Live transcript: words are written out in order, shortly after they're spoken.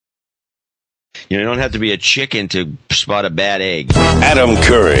You don't have to be a chicken to spot a bad egg. Adam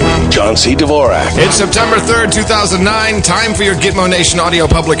Curry, John C. Dvorak. It's September 3rd, 2009. Time for your Gitmo Nation audio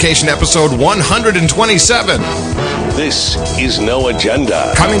publication, episode 127. This is No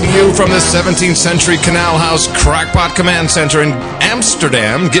Agenda. Coming to you from the 17th century Canal House Crackpot Command Center in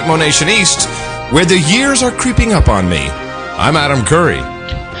Amsterdam, Gitmo Nation East, where the years are creeping up on me. I'm Adam Curry.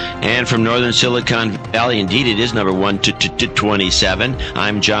 And from northern Silicon Valley, indeed, it is number 127.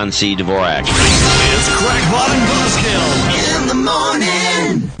 I'm John C. Dvorak. It's Crackpot and Buzzkill in the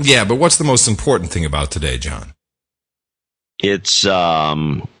morning. Yeah, but what's the most important thing about today, John? It's,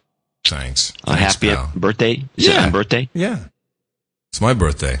 Thanks, a happy pal. birthday? Is it my birthday? Yeah. It's my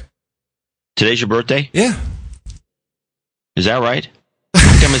birthday. Today's your birthday? Yeah. Is that right?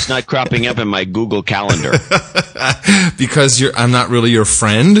 How come it's not cropping up in my Google Calendar? Because I'm not really your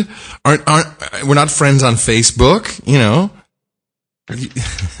friend. We're not friends on Facebook, you know.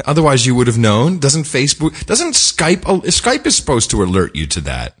 Otherwise you would have known. Doesn't Skype is supposed to alert you to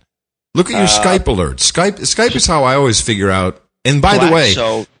that. Look at your Skype alerts. Skype is how I always figure out. And by the way,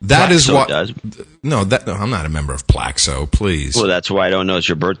 that is what does. No, I'm not a member of Plaxo, please. Well, that's why I don't know it's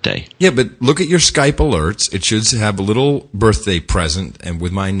your birthday. Yeah, but look at your Skype alerts. It should have a little birthday present and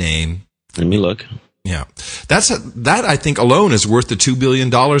with my name. Let me look. Yeah. That I think alone is worth the $2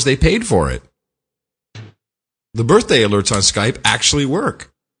 billion they paid for it. The birthday alerts on Skype actually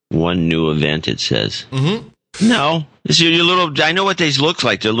work. One new event, it says. Mm-hmm. No. This is your little, I know what these look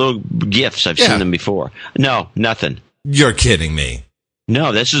like. They're little GIFs. I've seen them before. No, nothing. You're kidding me.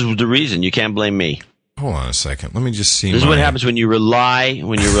 No, this is the reason. You can't blame me. Hold on a second. Let me just see. This is what happens when you rely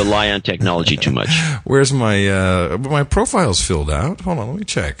on technology too much. Where's my profile's filled out? Hold on, let me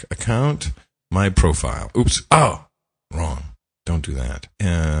check. Account, my profile. Oops. Oh, wrong. Don't do that.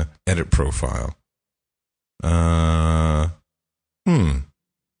 Edit profile. I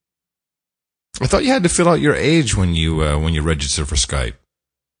thought you had to fill out your age when you register for Skype,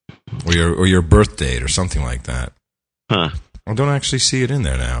 or your birth date or something like that. Huh. I don't actually see it in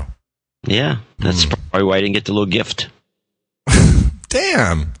there now. Yeah, that's probably why I didn't get the little gift.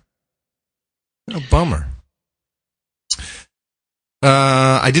 Damn. Oh, bummer.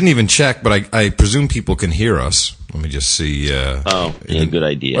 I didn't even check, but I presume people can hear us. Let me just see. Good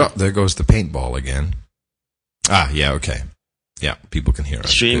idea. Oh, there goes the paintball again. Yeah, okay. Yeah, people can hear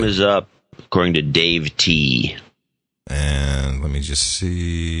us. Stream Good. is up, according to Dave T. And let me just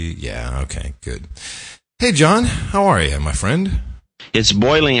see. Yeah, okay, good. Hey, John, how are you, my friend? It's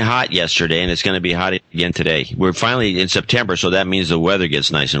boiling hot yesterday, and it's going to be hot again today. We're finally in September, so that means the weather gets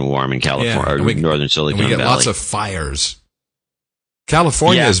nice and warm in California, or northern Silicon Valley. We get lots of fires.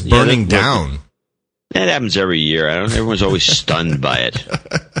 California is burning down. That happens every year. Everyone's always stunned by it.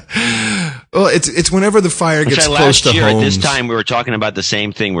 Well, it's whenever the fire gets close to homes. Last year at this time, we were talking about the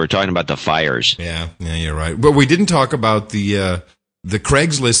same thing. We were talking about the fires. Yeah, you're right. But we didn't talk about the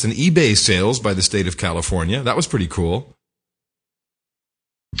Craigslist and eBay sales by the state of California. That was pretty cool.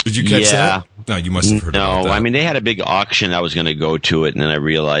 Did you catch that? No, you must have heard about that. No, I mean, they had a big auction. I was going to go to it, and then I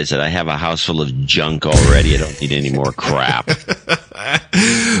realized that I have a house full of junk already. I don't need any more crap.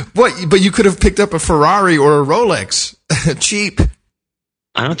 What? But you could have picked up a Ferrari or a Rolex. Cheap.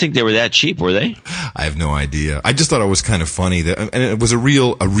 I don't think they were that cheap, were they? I have no idea. I just thought it was kind of funny and it was a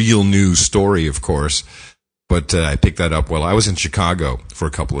real news story, of course. But I picked that up. Well, I was in Chicago for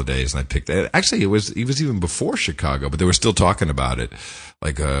a couple of days, and I picked that. Actually, it was even before Chicago, but they were still talking about it.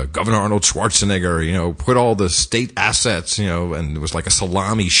 Like Governor Arnold Schwarzenegger, put all the state assets, and it was like a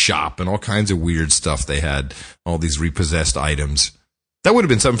salami shop and all kinds of weird stuff. They had all these repossessed items. That would have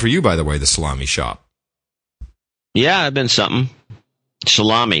been something for you, by the way, the salami shop. Yeah, it'd been something.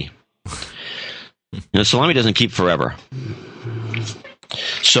 Salami. Salami doesn't keep forever.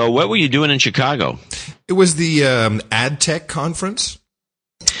 So what were you doing in Chicago? It was the AdTech conference.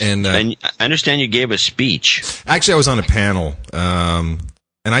 And I understand you gave a speech. Actually, I was on a panel.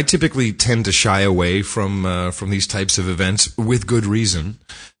 And I typically tend to shy away from these types of events with good reason.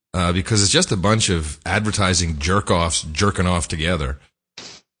 Because it's just a bunch of advertising jerk-offs jerking off together.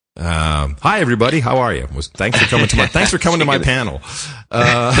 Hi everybody, how are you? Thanks for coming to my panel. Thanks for coming to my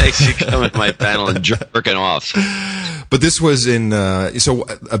panel and jerking off. But this was in so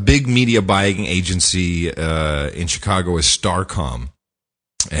a big media buying agency in Chicago is Starcom,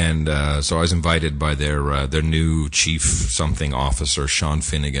 and so I was invited by their new chief something officer, Sean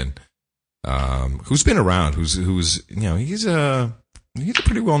Finnegan, who's been around, who's he's a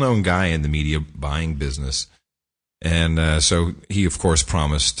pretty well known guy in the media buying business. And so he, of course,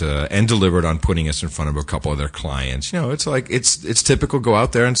 promised and delivered on putting us in front of a couple of their clients. It's like it's typical. Go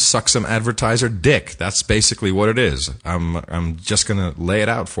out there and suck some advertiser dick. That's basically what it is. I'm just gonna lay it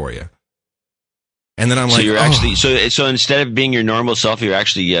out for you. And then I'm like, you're actually so instead of being your normal self, you're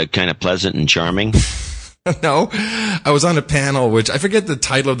actually kind of pleasant and charming. No, I was on a panel, which I forget the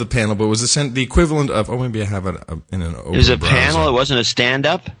title of the panel, but it was the equivalent of. Oh, maybe I have it in an. It was a panel. It wasn't a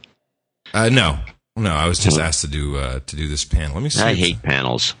stand-up. No. I was just asked to do this panel. Let me see. I hate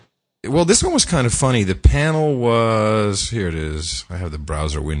panels. Well, this one was kind of funny. The panel was here. It is. I have the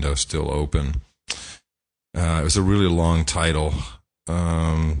browser window still open. It was a really long title.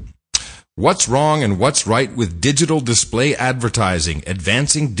 What's wrong and what's right with digital display advertising?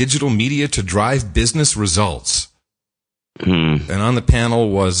 Advancing digital media to drive business results. And on the panel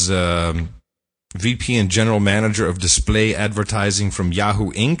was VP and General Manager of Display Advertising from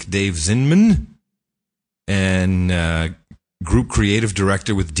Yahoo Inc., Dave Zinman, and Group Creative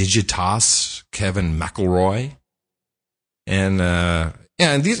Director with Digitas, Kevin McElroy. And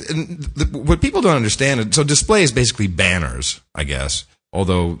what people don't understand, so display is basically banners, I guess.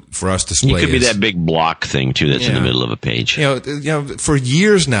 Although for us, display could be that big block thing too that's in the middle of a page. You know, for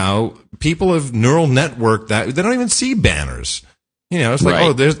years now, people have neural networked that they don't even see banners. You know, it's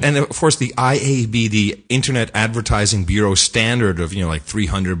like and of course the IAB, the Internet Advertising Bureau standard of like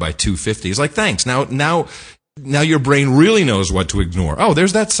 300 by 250 is like, thanks. Now your brain really knows what to ignore. Oh,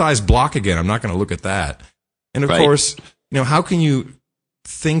 there's that size block again. I'm not going to look at that. And of course, how can you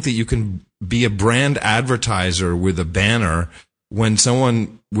think that you can be a brand advertiser with a banner when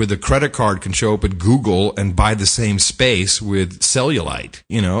someone with a credit card can show up at Google and buy the same space with cellulite?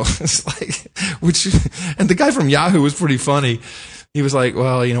 It's like, and the guy from Yahoo was pretty funny. He was like,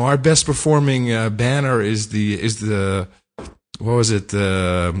 well, our best performing banner is the what was it?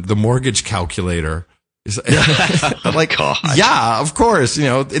 The mortgage calculator. I'm like, God. Yeah, of course.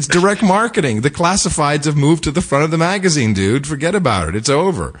 It's direct marketing. The classifieds have moved to the front of the magazine, dude. Forget about it. It's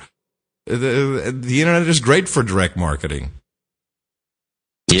over. The internet is great for direct marketing.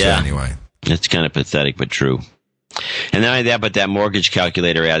 Yeah. So anyway, it's kind of pathetic, but true. And not only that, but that mortgage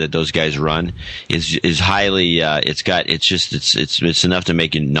calculator ad that those guys run is highly. It's enough to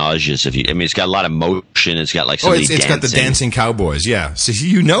make you nauseous. It's got a lot of motion. It's got like somebody dancing. It's got the dancing cowboys. Yeah, so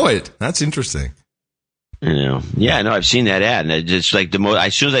it. That's interesting. Yeah, no, I've seen that ad, and it's like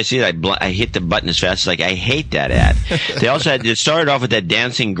as soon as I see it, I hit the button as fast as I hate that ad. They also it started off with that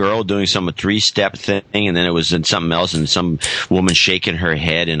dancing girl doing some 3-step thing, and then it was in something else, and some woman shaking her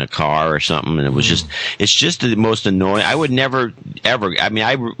head in a car or something, and it's just the most annoying. I would never ever.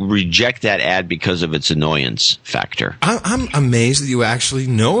 I reject that ad because of its annoyance factor. I'm amazed that you actually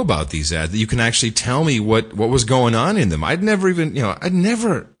know about these ads. That you can actually tell me what was going on in them. I'd never even.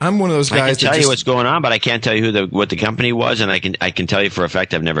 I'm one of those guys. I can tell you what's going on, but I can't tell you what the company was, and I can tell you for a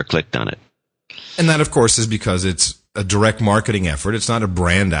fact I've never clicked on it. And that, of course, is because it's a direct marketing effort. It's not a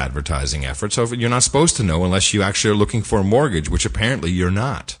brand advertising effort. So you're not supposed to know unless you actually are looking for a mortgage, which apparently you're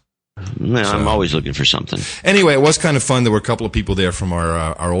not. No, I'm always looking for something. Anyway, it was kind of fun. There were a couple of people there from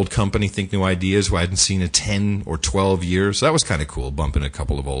our old company, Think New Ideas, who I hadn't seen in 10 or 12 years. So that was kind of cool, bumping a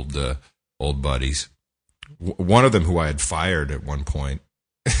couple of old buddies. One of them who I had fired at one point.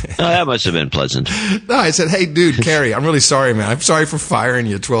 Oh, that must have been pleasant. No, I said, hey, dude, Kerry, I'm really sorry, man. I'm sorry for firing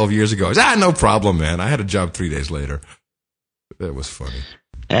you 12 years ago. I said, no problem, man. I had a job 3 days later. That was funny.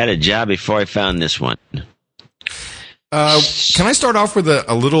 I had a job before I found this one. Can I start off with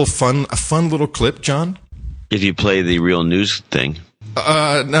a fun little clip, John? If you play the real news thing.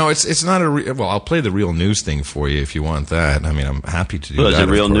 No, it's not well, I'll play the real news thing for you if you want that. I'm happy to do that. Is it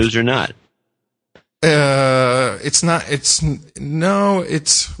real news or not? It's not. It's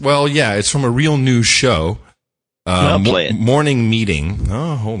from a real news show. I'll play it. Morning meeting.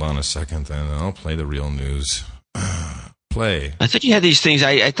 Oh, hold on a second, then I'll play the real news. Play. I thought you had these things.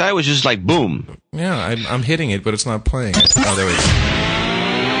 I thought it was just like boom. Yeah, I'm hitting it, but it's not playing it. Oh, there we go.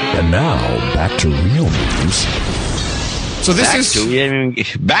 And now back to real news. So this back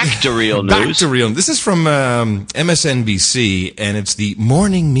to real news. Back to real. This is from MSNBC, and it's the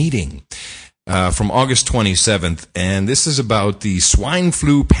morning meeting. From August 27th, and this is about the swine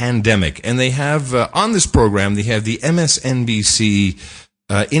flu pandemic. And they have, on this program, they have the MSNBC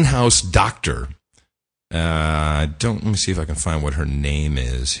in-house doctor. Let me see if I can find what her name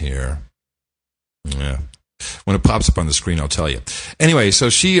is here. Yeah. When it pops up on the screen, I'll tell you. Anyway, so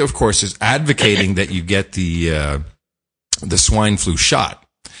she, of course, is advocating that you get the swine flu shot.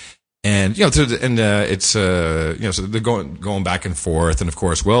 And it's so they're going back and forth, and of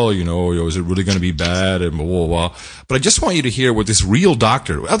course, is it really going to be bad, and blah blah blah. But I just want you to hear what this real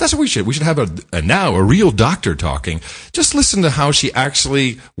doctor. Oh, that's what we should have a real doctor talking. Just listen to how she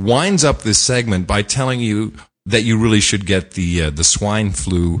actually winds up this segment by telling you that you really should get the swine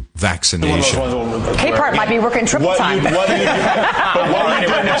flu vaccination. K-Part might be working triple time. What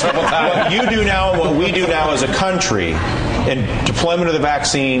you do now, and what we do now as a country, in deployment of the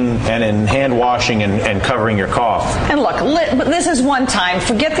vaccine and in hand washing and covering your cough. And look, this is one time.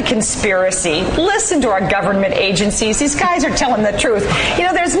 Forget the conspiracy. Listen to our government agencies. These guys are telling the truth. You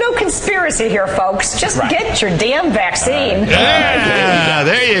know, there's no conspiracy here, folks. Just get your damn vaccine. Yeah,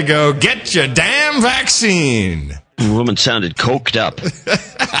 there you go. Get your damn vaccine. The woman sounded coked up.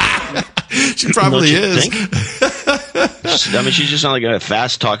 She probably is. I mean, she's just not like a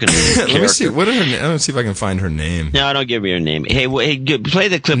fast-talking character. Let me see. What are her? Let's see if I can find her name. No, don't give me her name. Hey, play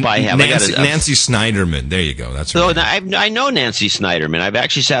the clip I have. Nancy Snyderman. There you go. That's right. I know Nancy Snyderman. I've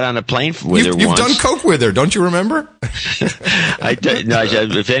actually sat on a plane with her once. You've done coke with her, don't you remember?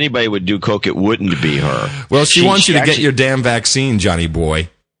 If anybody would do coke, it wouldn't be her. Well, she wants you to get your damn vaccine, Johnny boy.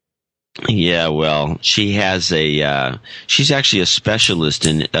 Yeah, well, she has she's actually a specialist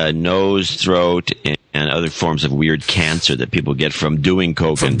in nose, throat, and other forms of weird cancer that people get from doing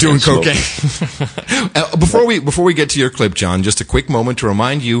coke. Doing cocaine. Before we get to your clip, John, just a quick moment to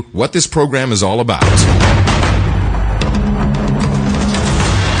remind you what this program is all about.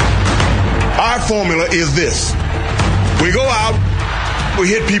 Our formula is this. We go out, we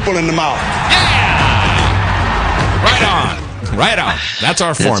hit people in the mouth. Yeah! Right on. Right on. That's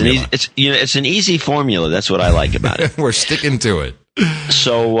our formula. It's an easy formula. That's what I like about it. We're sticking to it.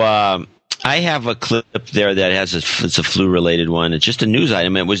 So I have a clip there that has it's a flu-related one. It's just a news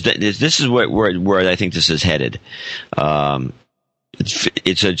item. This is where I think this is headed.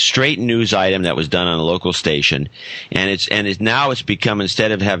 It's a straight news item that was done on a local station, and now it's become,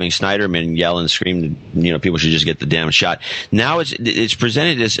 instead of having Snyderman yell and scream, people should just get the damn shot. Now it's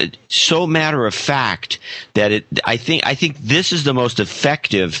presented as so matter of fact that I think this is the most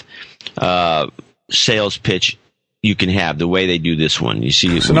effective sales pitch you can have, the way they do this one. You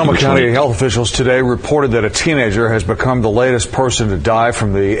see, Sonoma County health officials today reported that a teenager has become the latest person to die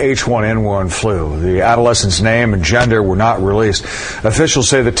from the H1N1 flu. The adolescent's name and gender were not released. Officials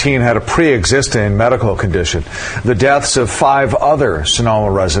say the teen had a pre-existing medical condition. The deaths of 5 other Sonoma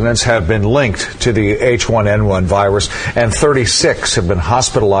residents have been linked to the H1N1 virus, and 36 have been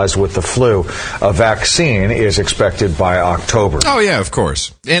hospitalized with the flu. A vaccine is expected by October. Oh yeah, of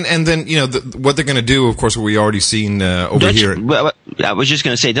course. And then what they're going to do, of course, we already seen over here. I was just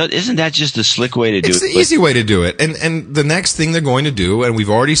going to say, isn't that just the slick way to do it? It's the easy way to do it. And the next thing they're going to do, and we've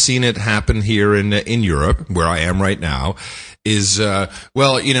already seen it happen here in Europe, where I am right now, is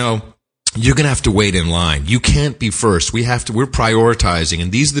you're going to have to wait in line. You can't be first. We're prioritizing,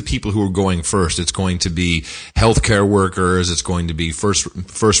 and these are the people who are going first. It's going to be healthcare workers. It's going to be first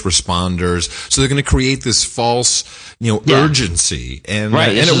responders. So they're going to create this false, urgency, and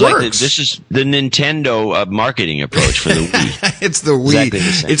it works. This is the Nintendo marketing approach for the Wii. It's the Wii. Exactly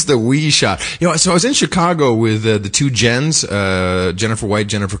the same. It's the Wii shot. So I was in Chicago with the two Jens, Jennifer White,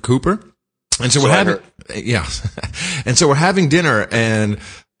 Jennifer Cooper, and so we're having dinner, and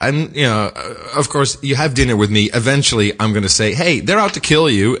of course, you have dinner with me. Eventually, I'm going to say, hey, they're out to kill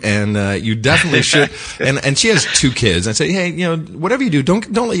you, and you definitely should. And she has 2 kids. I say, hey, whatever you do,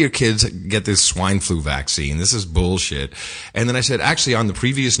 don't let your kids get this swine flu vaccine. This is bullshit. And then I said, actually, on the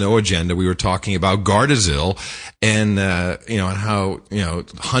previous No Agenda, we were talking about Gardasil, and how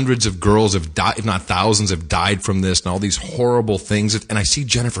hundreds of girls have died, if not thousands, have died from this, and all these horrible things. And I see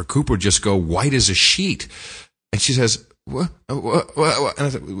Jennifer Cooper just go white as a sheet, and she says, What? And I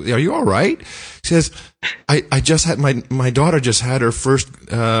said, are you all right? She says, I just had my daughter just had her first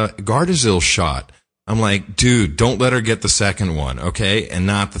Gardasil shot. I'm like, dude, don't let her get the second one, okay? And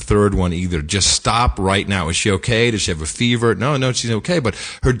not the third one either. Just stop right now. Is she okay? Does she have a fever? No, she's okay. But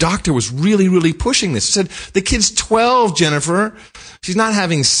her doctor was really, really pushing this. She said, the kid's 12, Jennifer. She's not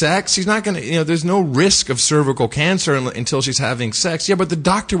having sex. She's not going to, there's no risk of cervical cancer until she's having sex. Yeah, but the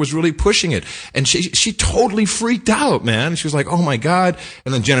doctor was really pushing it. And she totally freaked out, man. She was like, oh my God.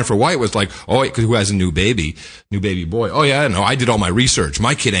 And then Jennifer White was like, who has a new baby boy. Oh yeah, no, I did all my research.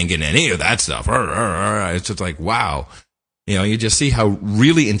 My kid ain't getting any of that stuff. It's just like, wow. You just see how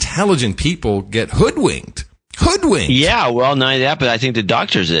really intelligent people get hoodwinked. Yeah, well, not that, but I think the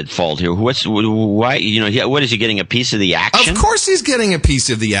doctor's at fault here. Why? What is he getting, a piece of the action? Of course, he's getting a piece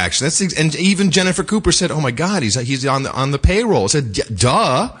of the action. And even Jennifer Cooper said, "Oh my God, he's on the payroll." I said,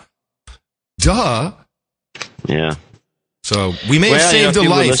 "Duh." Yeah. So we may have saved a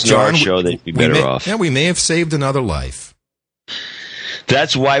life, John. Show, they'd be better off. Yeah, we may have saved another life.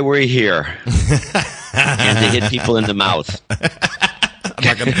 That's why we're here, and to hit people in the mouth.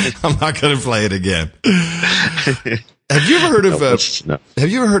 I'm not going to play it again. Have you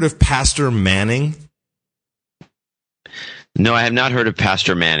ever heard of Pastor Manning? No, I have not heard of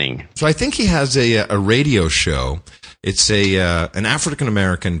Pastor Manning. So I think he has a radio show. It's an African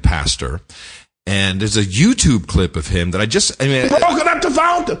American pastor, and there's a YouTube clip of him that broken up the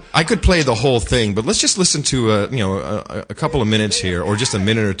fountain. I could play the whole thing, but let's just listen to a couple of minutes here, or just a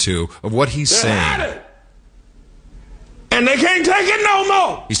minute or two of what he's saying. And they can't take it no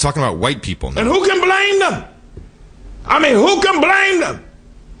more. He's talking about white people now. And who can blame them? I mean, who can blame them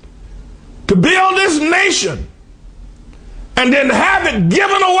to build this nation and then have it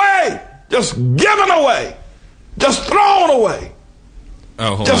given away, just given away, just thrown away?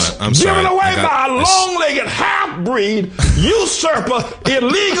 Oh, hold just on. I'm sorry. given away by a long-legged half-breed, usurper,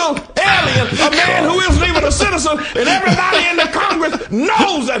 illegal alien, a man who isn't even a citizen, and everybody in the Congress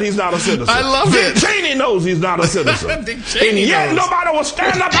knows that he's not a citizen. I love it. Dick Cheney knows he's not a citizen. And yet nobody will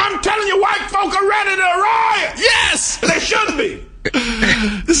stand up. I'm telling you, white folk are ready to riot. Yes! They should be.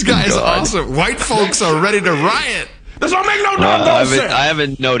 This guy is awesome. White folks are ready to riot. This don't make no doggone sense. I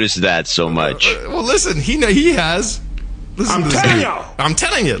haven't noticed that so much. Well, listen, he has. Listen, I'm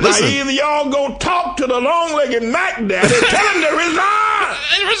telling you. Listen. Now, either y'all go talk to the long-legged Mac Daddy, tell him to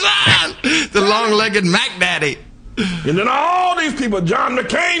resign. The long-legged Mac Daddy. And then all these people, John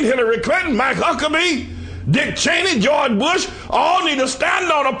McCain, Hillary Clinton, Mike Huckabee, Dick Cheney, George Bush, all need to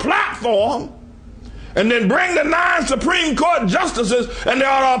stand on a platform and then bring the 9 Supreme Court justices, and they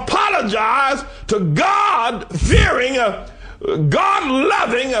ought to apologize to God-fearing,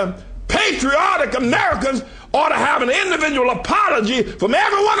 God-loving, patriotic Americans. Ought to have an individual apology from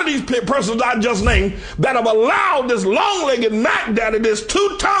every one of these persons I just named that have allowed this long-legged Mac Daddy, this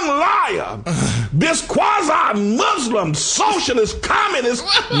two-tongued liar, this quasi-Muslim, socialist, communist,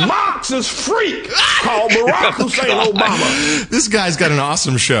 Marxist freak called Barack Hussein Obama. This guy's got an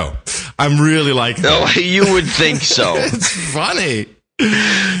awesome show. I'm really liking it. No, you would think so. It's funny.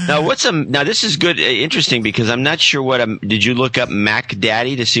 Now, this is good, interesting, because I'm not sure did you look up Mac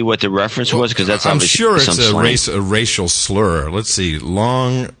Daddy to see what the reference was? Because that's I'm sure it's some a racial slur. Let's see,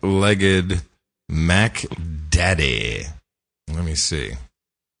 long-legged Mac Daddy. Let me see.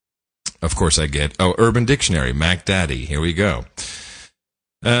 Of course, I get Urban Dictionary, Mac Daddy. Here we go.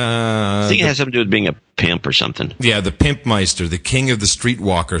 I think it has something to do with being a pimp or something. Yeah, the Pimpmeister, the king of the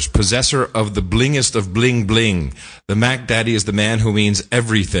streetwalkers, possessor of the blingest of bling bling. The Mac Daddy is the man who means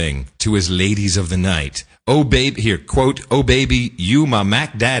everything to his ladies of the night. Oh, baby, here, quote, oh, baby, you my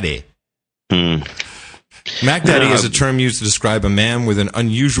Mac Daddy. Mac Daddy is a term used to describe a man with an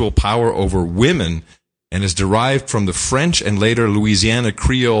unusual power over women and is derived from the French and later Louisiana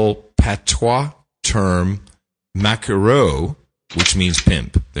Creole patois term maquereau, which means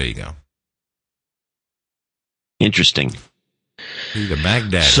pimp. There you go. Interesting. The Mac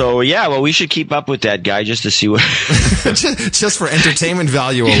Daddy. So, yeah, well, we should keep up with that guy just to see what... just for entertainment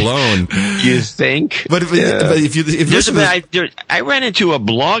value alone. You think? But if you listen I ran into a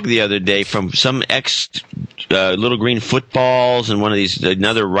blog the other day from some Little Green Footballs and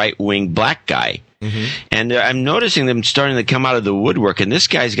another right-wing black guy. Mm-hmm. And I'm noticing them starting to come out of the woodwork. And this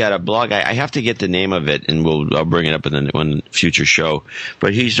guy's got a blog. I have to get the name of it, and I'll bring it up in one future show.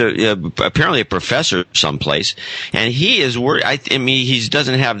 But he's apparently a professor someplace, and he is I mean, he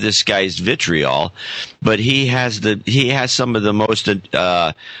doesn't have this guy's vitriol, but he has some of the most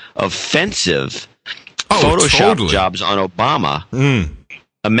offensive Photoshop jobs on Obama.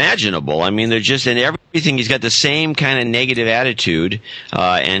 Imaginable. I mean, they're just in everything. He's got the same kind of negative attitude,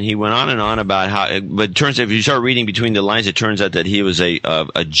 and he went on and on about how. But it turns out, if you start reading between the lines, it turns out that he was a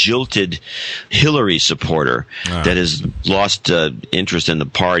jilted Hillary supporter that has lost interest in the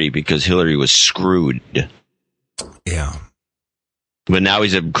party because Hillary was screwed. Yeah, but now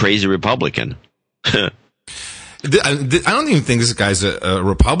he's a crazy Republican. I don't even think this guy's a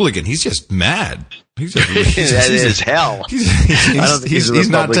Republican. He's just mad. He's hell. I don't think he's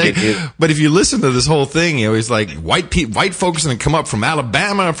not taking. But if you listen to this whole thing, he's like white folks are going to come up from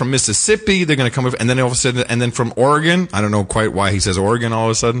Alabama, from Mississippi. They're going to come up, and then all of a sudden, and then from Oregon. I don't know quite why he says Oregon all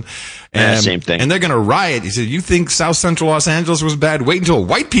of a sudden. Same thing. And they're going to riot. He said, "You think South Central Los Angeles was bad? Wait until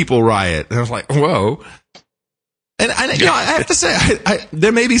white people riot." And I was like, "Whoa." And I have to say,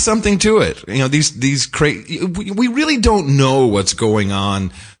 there may be something to it. We really don't know what's going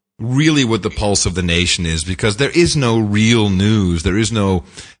on, really what the pulse of the nation is, because there is no real news. There is no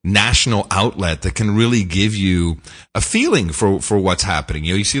national outlet that can really give you a feeling for what's happening.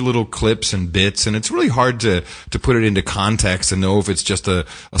 You see little clips and bits, and it's really hard to put it into context and know if it's just a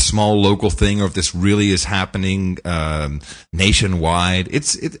small local thing or if this really is happening nationwide.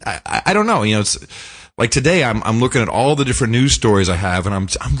 I don't know. It's like today, I'm looking at all the different news stories I have, and I'm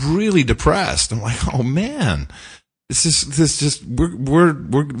really depressed. I'm like, oh man,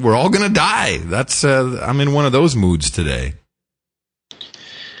 we're all gonna die. That's I'm in one of those moods today.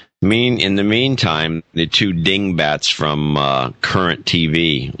 In the meantime, the two dingbats from Current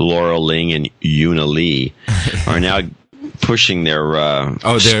TV, Laurel Ling and Una Lee, are now pushing their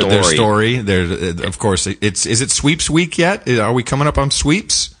their story. Of course, is it Sweeps Week yet? Are we coming up on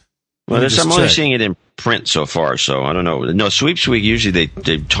Sweeps? Well, I'm only seeing it in print so far, so I don't know. No, Sweeps Week, usually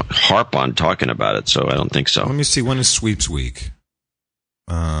they harp on talking about it, so I don't think so. Let me see, when is Sweeps Week?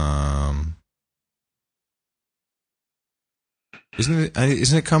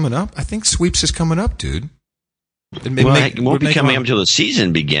 Isn't it coming up? I think Sweeps is coming up, dude. It won't be coming up until the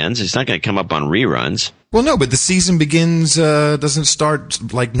season begins. It's not going to come up on reruns. Well, no, but the season begins, doesn't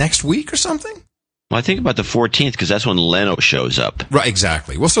start like next week or something? Well, I think about the 14th because that's when Leno shows up. Right,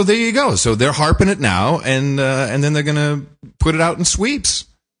 exactly. Well, so there you go. So they're harping it now, and then they're going to put it out in Sweeps.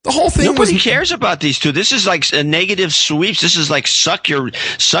 The whole thing. Nobody cares about these two. This is like a negative Sweeps. This is like suck your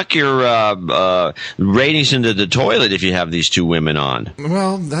ratings into the toilet if you have these two women on.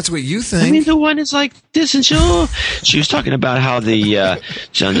 Well, that's what you think. I mean, the one is like this, and she was talking about how on the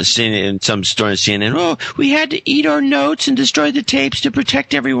CNN, in some story on CNN. We had to eat our notes and destroy the tapes to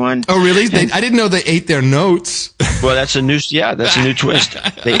protect everyone. Oh, really? I didn't know they ate their notes. Well, that's a new twist.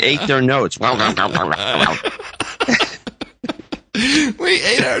 They ate their notes. We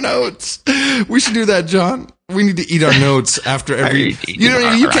ate our notes. We should do that, John. We need to eat our notes after every.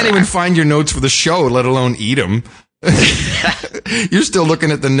 You can't even find your notes for the show, let alone eat them. You're still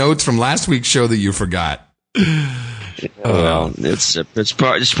looking at the notes from last week's show that you forgot. Well, it's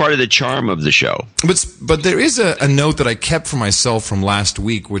part of the charm of the show. But there is a note that I kept for myself from last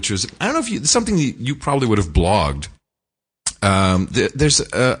week, which was, I don't know if something you probably would have blogged. There's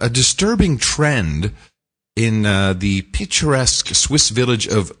a disturbing trend in the picturesque Swiss village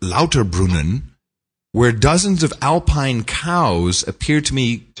of Lauterbrunnen, where dozens of alpine cows appear to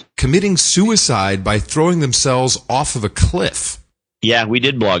be committing suicide by throwing themselves off of a cliff. Yeah, we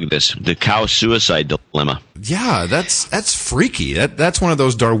did blog this, the cow suicide dilemma. Yeah, that's freaky. That's one of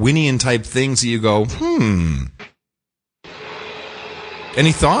those Darwinian type things that you go,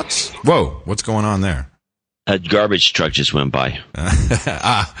 Any thoughts? Whoa, what's going on there? A garbage truck just went by.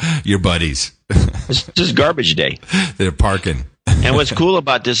 Your buddies. It's just garbage day. They're parking. And what's cool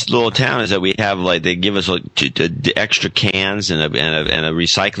about this little town is that we have they give us extra cans and a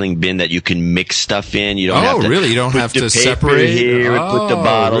recycling bin that you can mix stuff in. You don't have to. Really? You don't have to separate here and put the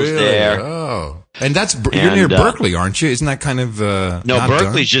bottles there. Oh. And you're near Berkeley, aren't you? Isn't that kind of no?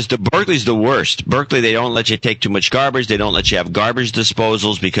 Berkeley's Berkeley's the worst. Berkeley, they don't let you take too much garbage. They don't let you have garbage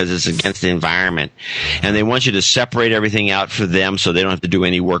disposals because it's against the environment, and they want you to separate everything out for them so they don't have to do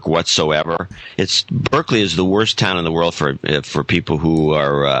any work whatsoever. Berkeley is the worst town in the world for people who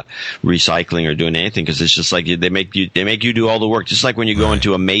are recycling or doing anything, because it's just like they make you do all the work, just like when you go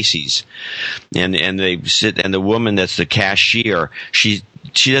into a Macy's, and they sit, and the woman that's the cashier, she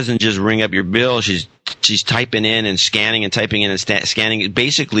doesn't just ring up your bill. She's typing in and scanning and typing in and scanning,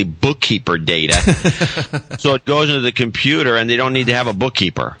 basically bookkeeper data. So it goes into the computer, and they don't need to have a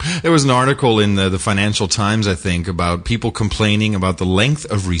bookkeeper. There was an article in the Financial Times, I think, about people complaining about the length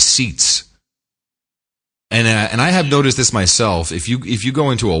of receipts. And I have noticed this myself. If you go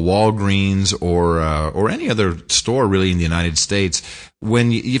into a Walgreens or any other store really in the United States,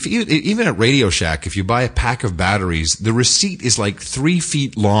 even at Radio Shack, if you buy a pack of batteries, the receipt is like 3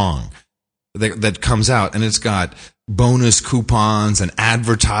 feet long that comes out, and it's got bonus coupons and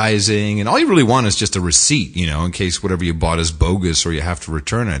advertising, and all you really want is just a receipt, in case whatever you bought is bogus or you have to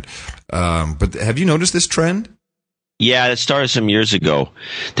return it. But have you noticed this trend? Yeah, it started some years ago.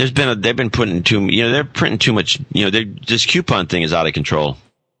 They've been putting they're printing too much. This coupon thing is out of control,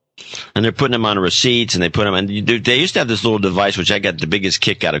 and they're putting them on receipts, and they put them. And they used to have this little device, which I got the biggest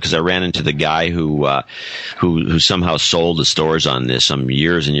kick out of, because I ran into the guy who somehow sold the stores on this some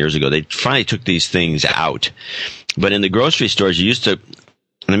years and years ago. They finally took these things out, but in the grocery stores, you used to.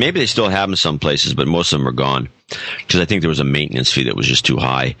 And maybe they still have them some places, but most of them are gone, because I think there was a maintenance fee that was just too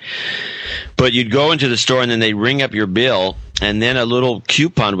high. But you'd go into the store, and then they'd ring up your bill, and then a little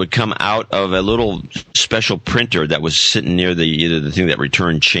coupon would come out of a little special printer that was sitting near either the thing that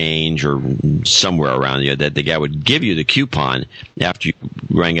returned change or somewhere around you, that the guy would give you the coupon after you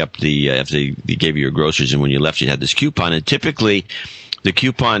rang up after they gave you your groceries, and when you left, you had this coupon. And typically, the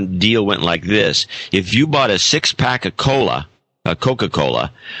coupon deal went like this. If you bought a 6-pack of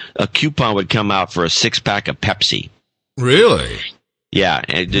Coca-Cola, a coupon would come out for a 6-pack of Pepsi. Really? Yeah,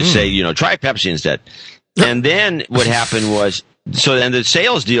 and just say, try Pepsi instead. And then what happened was, So then the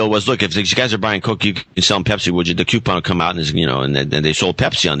sales deal was, look, if these guys are buying Coke, you can sell them Pepsi. Would you? The coupon will come out, and and they sold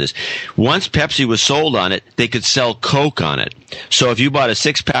Pepsi on this. Once Pepsi was sold on it, they could sell Coke on it. So if you bought a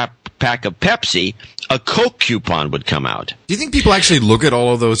 6-pack of Pepsi, a Coke coupon would come out. Do you think people actually look at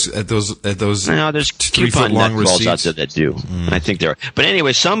all of those at those? No, there's 3 foot coupon long nutballs receipts out there that do. I think there are. But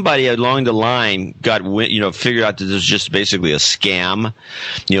anyway, somebody along the line got figured out that this was just basically a scam.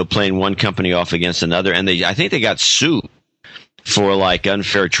 Playing one company off against another, and I think they got sued for like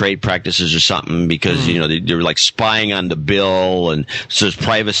unfair trade practices or something because they were like spying on the bill, and so there's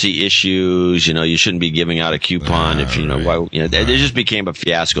privacy issues. You shouldn't be giving out a coupon if it just became a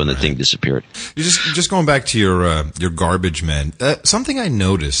fiasco and the thing disappeared. Just going back to your garbage men, something I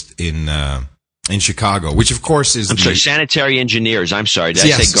noticed in Chicago, which of course is sanitary engineers. I'm sorry,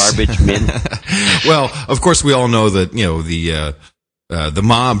 did I say garbage men? Well, of course we all know that the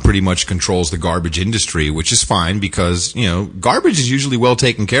mob pretty much controls the garbage industry, which is fine because, garbage is usually well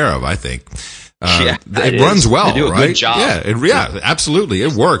taken care of, I think. It runs well, they do a right? Good job. Yeah, absolutely.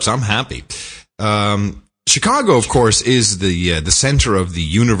 It works. I'm happy. Chicago, of course, is the center of the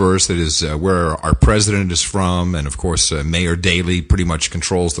universe. That is where our president is from. And of course, Mayor Daley pretty much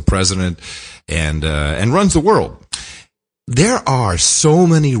controls the president and runs the world. There are so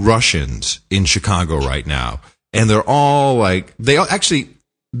many Russians in Chicago right now. And they're all like, they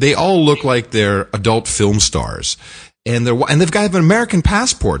all look like they're adult film stars. And they've got American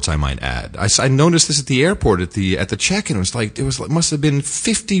passports, I might add. I noticed this at the airport at the check-in. It must have been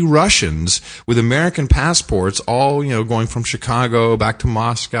 50 Russians with American passports, all, going from Chicago back to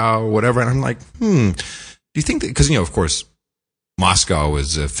Moscow or whatever. And I'm like, do you think that, because, of course, Moscow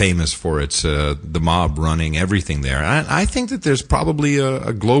is famous for its, the mob running everything there. I think that there's probably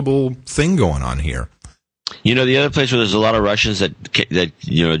a global thing going on here. The other place where there's a lot of Russians basically. I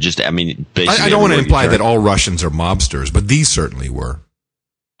don't want to imply that all Russians are mobsters, but these certainly were.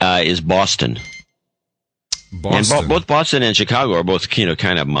 Is Boston. And both Boston and Chicago are both,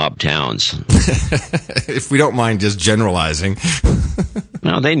 kind of mob towns. If we don't mind just generalizing.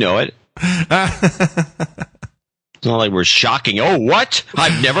 No, they know it. It's not like we're shocking. Oh, what?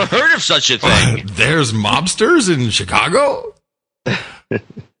 I've never heard of such a thing. There's mobsters in Chicago?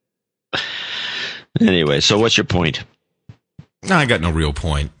 Anyway, so what's your point? No, I got no real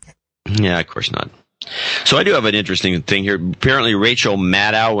point. Yeah, of course not. So I do have an interesting thing here. Apparently, Rachel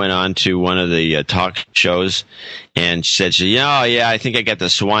Maddow went on to one of the talk shows and said, I think I got the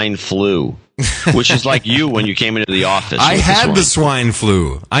swine flu, which is like you when you came into the office. I had the swine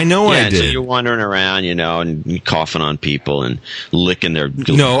flu. I know I did. So you're wandering around, and coughing on people and licking their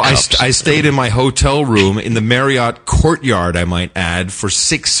No, cups. I stayed in my hotel room in the Marriott Courtyard, I might add, for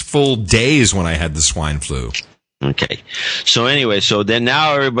 6 full days when I had the swine flu. Okay. So anyway, then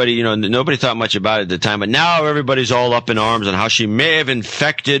now everybody, nobody thought much about it at the time, but now everybody's all up in arms on how she may have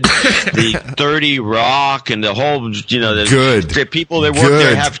infected the 30 Rock and the whole, the people that work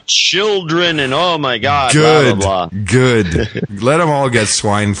there have children and oh my God, Good. blah, blah, blah. Good. Let them all get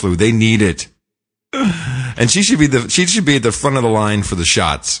swine flu. They need it. And she should be at the front of the line for the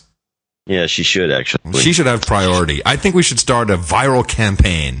shots. Yeah, she should actually. She should have priority. I think we should start a viral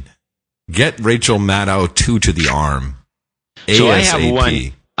campaign. Get Rachel Maddow 2 to the arm. ASAP.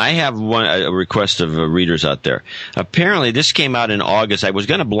 So I have a request of readers out there. Apparently, this came out in August. I was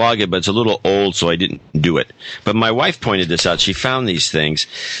going to blog it, but it's a little old, so I didn't do it. But my wife pointed this out. She found these things.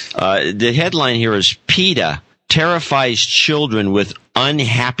 The headline here is PETA terrifies children with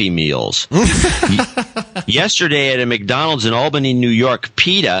unhappy meals. Yesterday at a McDonald's in Albany, New York,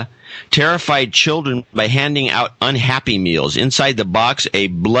 PETA terrified children by handing out unhappy meals. Inside the box, a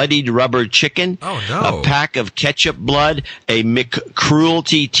bloodied rubber chicken, a pack of ketchup blood, a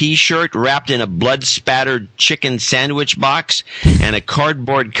McCruelty t-shirt wrapped in a blood-spattered chicken sandwich box, and a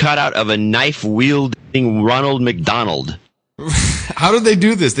cardboard cutout of a knife-wielding Ronald McDonald. How did they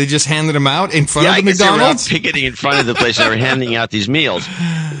do this? They just handed them out in front of the McDonald's? They were picketing in front of the place. They were handing out these meals,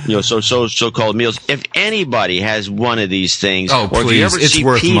 so-called meals. If anybody has one of these things, or if you ever it's see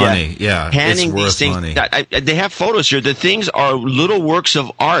worth PETA money. Yeah, handing these things, money. They have photos here. The things are little works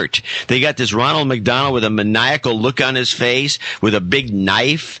of art. They got this Ronald McDonald with a maniacal look on his face, with a big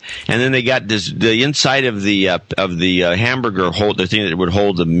knife, and then they got the inside of the hamburger the thing that would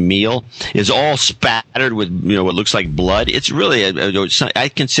hold the meal is all spattered with what looks like blood. It's really I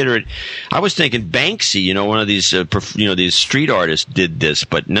consider it. I was thinking Banksy, one of these these street artists did this,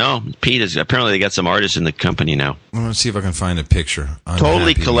 but no. PETA's apparently they got some artists in the company now. I'm gonna see if I can find a picture.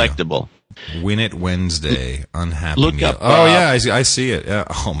 Totally collectible. Win It Wednesday. Unhappy Look meal. up. Oh yeah, I see it. Yeah.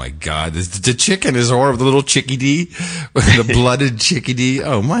 Oh my God, the chicken is horrible. The little chickadee, the blooded chickadee.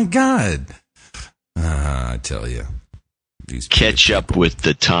 Oh my God. I tell you. these catch up with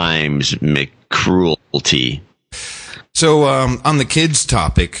the times, McCruelty. So on the kids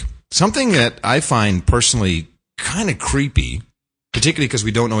topic, something that I find personally kind of creepy, particularly because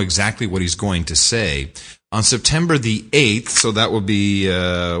we don't know exactly what he's going to say. On September the 8th, so that will be,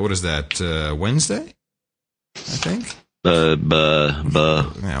 what is that, Wednesday, I think?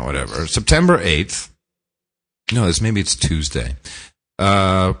 Yeah, whatever. September 8th. No, maybe it's Tuesday.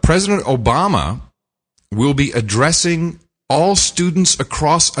 President Obama will be addressing all students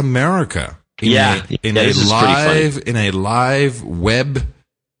across America in a live web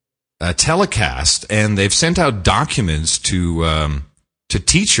telecast, and they've sent out documents to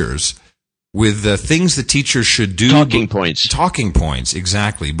teachers with things the teachers should do. Talking points,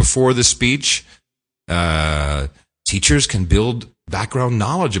 exactly. Before the speech, teachers can build background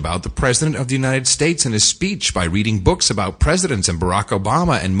knowledge about the President of the United States and his speech by reading books about presidents and Barack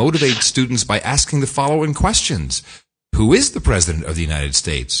Obama, and motivate students by asking the following questions. Who is the President of the United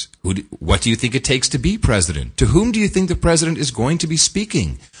States? What do you think it takes to be president? To whom do you think the president is going to be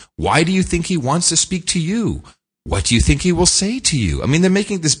speaking? Why do you think he wants to speak to you? What do you think he will say to you? I mean, they're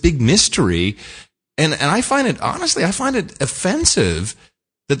making this big mystery, and I find it offensive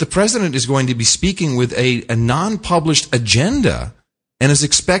that the president is going to be speaking with a non-published agenda and is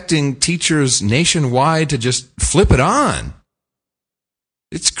expecting teachers nationwide to just flip it on.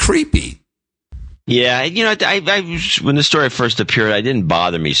 It's creepy. Yeah, when the story first appeared, it didn't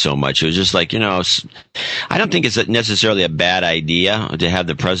bother me so much. It was just like, I don't think it's necessarily a bad idea to have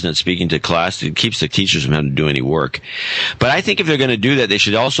the president speaking to class. It keeps the teachers from having to do any work. But I think if they're going to do that, they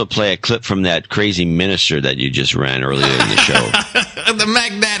should also play a clip from that crazy minister that you just ran earlier in the show. The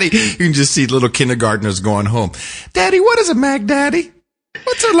Mac Daddy. You can just see little kindergartners going home. Daddy, what is a Mac Daddy?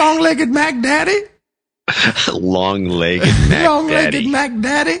 What's a long-legged Mac Daddy? Long-legged Mac Daddy. Long-legged Mac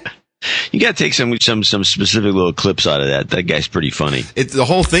Daddy. You got to take some specific little clips out of that. That guy's pretty funny. The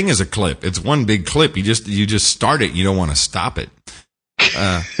whole thing is a clip. It's one big clip. You just start it. You don't want to stop it.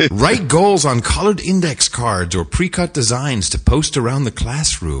 Write goals on colored index cards or pre-cut designs to post around the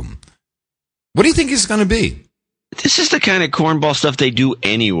classroom. What do you think it's going to be? This is the kind of cornball stuff they do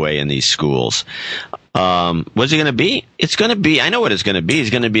anyway in these schools. What's it going to be? It's going to be, I know what it's going to be.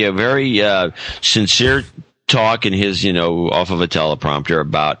 It's going to be a very sincere talk in his, off of a teleprompter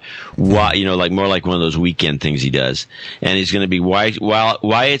about why, like more like one of those weekend things he does. And he's going to be why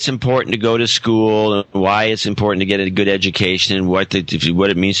it's important to go to school, and why it's important to get a good education, and what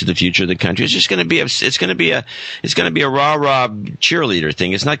it means to the future of the country. It's just going to be a rah-rah cheerleader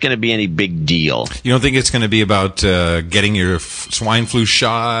thing. It's not going to be any big deal. You don't think it's going to be about getting your swine flu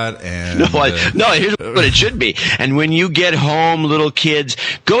shot? And no, here's what it should be. And when you get home, little kids,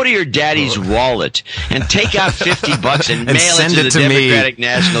 go to your daddy's wallet and take out $50 and mail it to the Democratic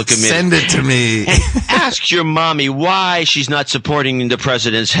National Committee. Send it to me. And ask your mommy why she's not supporting the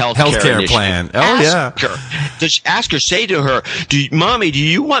president's healthcare plan. Just ask her. Say to her, "Mommy, do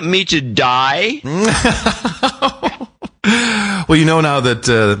you want me to die?" Well, now that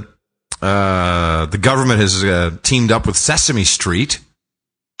the government has teamed up with Sesame Street.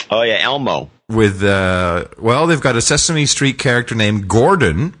 Oh yeah, Elmo. With they've got a Sesame Street character named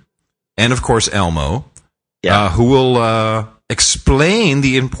Gordon, and of course Elmo. Yeah. Who will explain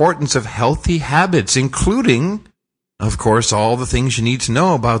the importance of healthy habits, including, of course, all the things you need to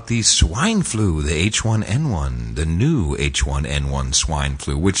know about the swine flu, the H1N1, the new H1N1 swine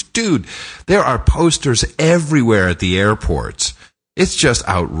flu, which, dude, there are posters everywhere at the airports. It's just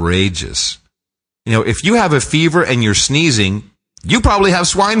outrageous. If you have a fever and you're sneezing, you probably have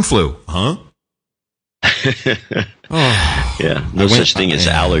swine flu. Huh? Yeah, no such thing as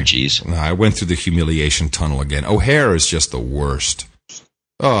allergies. I went through the humiliation tunnel again. O'Hare is just the worst.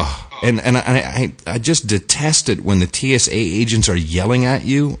 Oh, and I just detest it when the TSA agents are yelling at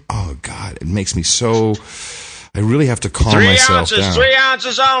you. Oh, God, it makes me so... I really have to calm myself down. 3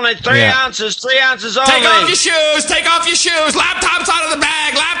 ounces only, 3 ounces, 3 ounces only. Take off your shoes, laptops out of the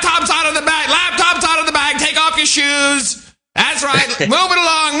bag, laptops out of the bag, take off your shoes. That's right. Move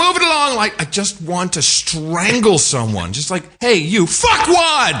it along. Like, I want to strangle someone. Just like, hey, you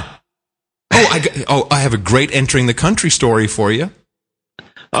fuckwad. I have a great entering the country story for you.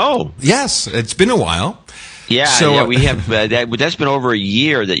 Oh. Yes, it's been a while. Yeah, we have. That's been over a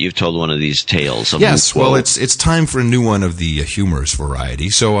year that you've told one of these tales. Yes, well, it's time for a new one of the humorous variety.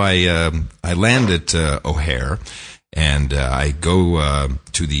 So I land at O'Hare, and I go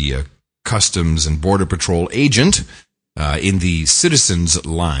to the Customs and Border Patrol agent in the citizens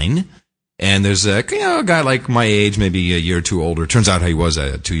line, and there's a guy like my age, maybe a year or two older. Turns out he was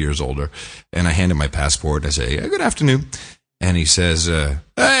 2 years older, and I hand him my passport. I say, "Good afternoon," and he says,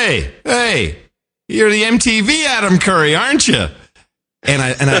 "Hey, You're the MTV Adam Curry, aren't you? And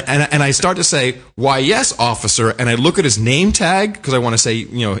I start to say, why, yes, officer. And I look at his name tag because I want to say,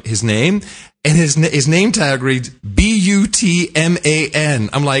 his name. And his name tag reads Butman.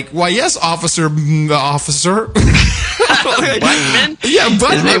 I'm like, why, yes, officer. Buttman? Yeah,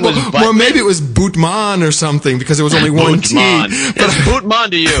 Buttman. Well, maybe it was Bootman or something because there was only one T. It's Bootman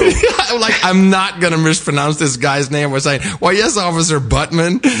to you. I'm not going to mispronounce this guy's name. We're saying, why, yes, Officer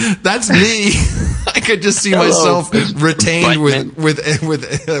Buttman. That's me. I could just see myself retained Buttman.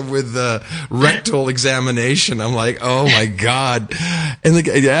 with rectal examination. I'm like, oh my God. And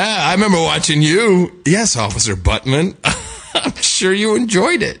I remember watching you. Yes, Officer Buttman. I'm sure you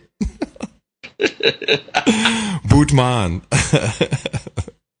enjoyed it. Bootman.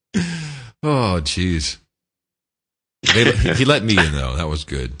 Oh, jeez. He let me in, though. That was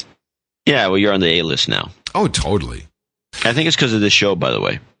good. Yeah, well, you're on the A-list now. Oh, totally. I think it's because of this show, by the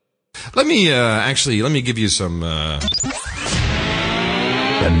way. Let me give you some...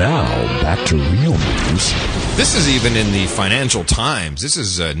 And now, back to real news. This is even in the Financial Times. This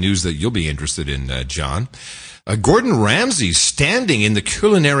is news that you'll be interested in, John. Gordon Ramsay, standing in the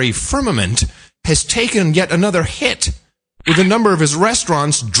culinary firmament, has taken yet another hit, with a number of his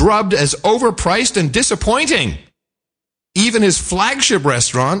restaurants drubbed as overpriced and disappointing. Even his flagship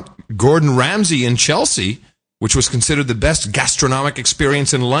restaurant, Gordon Ramsay in Chelsea, which was considered the best gastronomic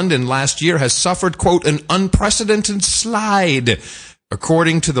experience in London last year, has suffered, quote, an unprecedented slide,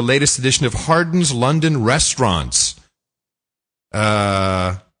 according to the latest edition of Harden's London Restaurants.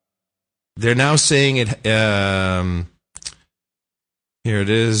 They're now saying it... Here it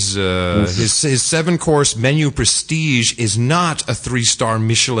is. His 7-course menu prestige is not a 3-star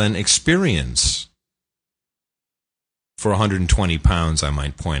Michelin experience. For £120, I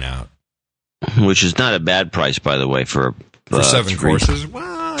might point out. Which is not a bad price, by the way, for 7 courses.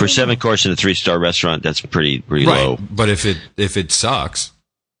 Well, for 7 courses in a 3-star restaurant, that's pretty low. But if it sucks.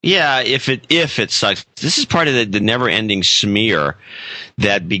 Yeah, if it sucks. This is part of the never-ending smear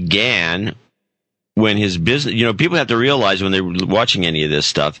that began when his business, people have to realize when they're watching any of this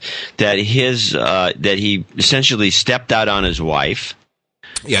stuff that that he essentially stepped out on his wife.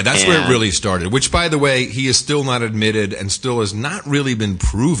 Yeah, that's where it really started, which, by the way, he is still not admitted and still has not really been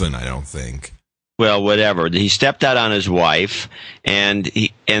proven, I don't think. Well, whatever. He stepped out on his wife, and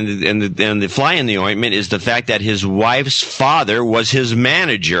the fly in the ointment is the fact that his wife's father was his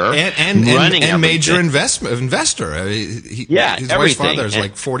manager and major investor. His wife's father is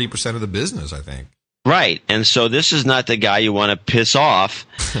like 40% of the business, I think. Right, and so this is not the guy you want to piss off,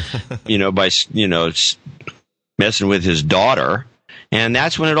 by messing with his daughter. And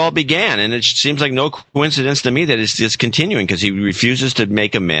that's when it all began. And it seems like no coincidence to me that it's just continuing because he refuses to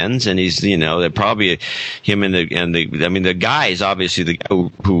make amends. And he's, they're probably him and the guy is obviously the guy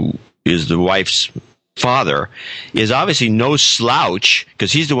who is the wife's father is obviously no slouch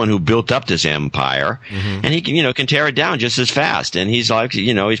because he's the one who built up this empire. Mm-hmm. And he can tear it down just as fast. And he's like,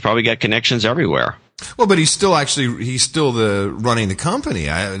 he's probably got connections everywhere. Well, but he's still running the company.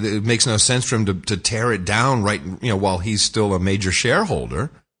 It makes no sense for him to tear it down while he's still a major shareholder.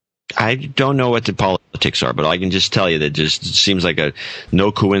 I don't know what the politics are, but I can just tell you that just seems like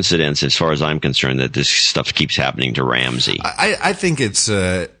no coincidence as far as I'm concerned that this stuff keeps happening to Ramsay. I think it's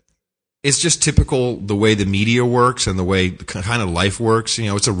just typical the way the media works and the way kind of life works.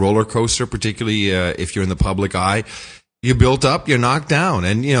 It's a roller coaster, particularly if you're in the public eye. You built up, you're knocked down.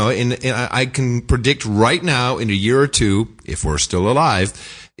 And, I can predict right now in a year or two, if we're still alive,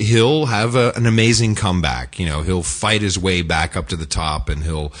 he'll have an amazing comeback. He'll fight his way back up to the top and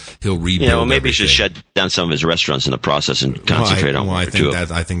he'll rebuild. Maybe he should shut down some of his restaurants in the process and concentrate on one or two.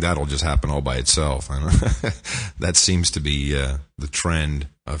 I think that'll just happen all by itself. That seems to be the trend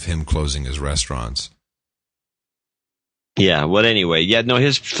of him closing his restaurants. Yeah, well, anyway,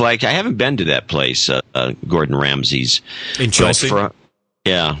 his flag. I haven't been to that place, Gordon Ramsay's. In Chelsea? But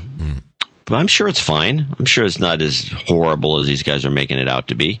I'm sure it's fine. I'm sure it's not as horrible as these guys are making it out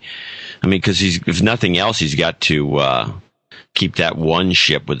to be. I mean, because if nothing else, he's got to keep that one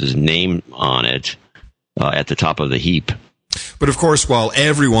ship with his name on it at the top of the heap. But of course, while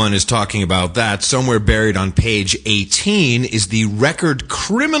everyone is talking about that, somewhere buried on page 18 is the record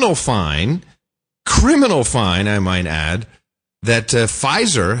criminal fine, I might add, that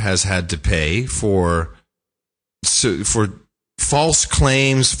Pfizer has had to pay for false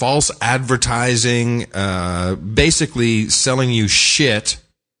claims, false advertising, basically selling you shit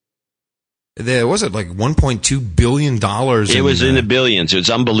Was it like $1.2 billion? It was in the billions. It was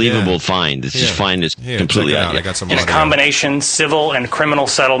unbelievable fine. This is fine. It's completely out. I got some in a combination civil and criminal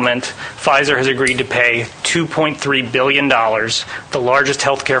settlement, Pfizer has agreed to pay $2.3 billion, the largest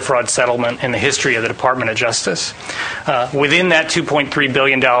healthcare fraud settlement in the history of the Department of Justice. Within that $2.3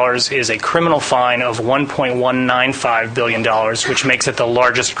 billion is a criminal fine of $1.195 billion, which makes it the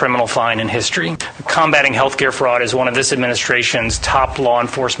largest criminal fine in history. Combating healthcare fraud is one of this administration's top law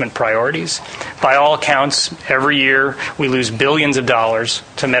enforcement priorities. By all accounts, every year we lose billions of dollars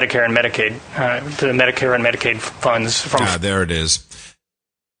to Medicare and Medicaid funds from. There it is.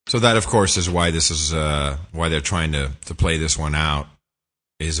 So that, of course, is why this is why they're trying to play this one out.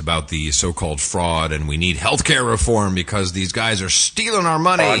 Is about the so-called fraud, and we need healthcare reform because these guys are stealing our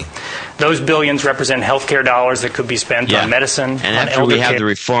money. Those billions represent healthcare dollars that could be spent on medicine. And after we have the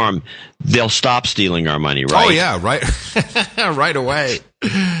reform, they'll stop stealing our money, right? Oh yeah, right, right away.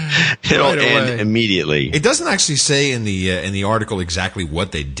 It'll end immediately. It doesn't actually say in the article exactly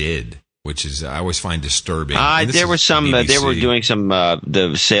what they did, which is I always find disturbing. There were some. They were doing some.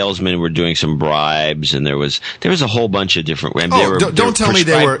 The salesmen were doing some bribes, and there was a whole bunch of different. Don't tell me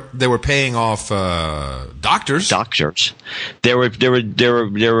they were paying off doctors. Doctors. They were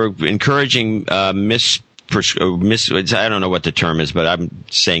encouraging I don't know what the term is, but I'm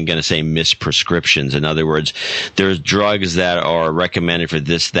going to say misprescriptions. In other words, there's drugs that are recommended for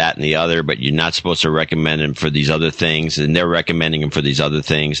this, that, and the other, but you're not supposed to recommend them for these other things, and they're recommending them for these other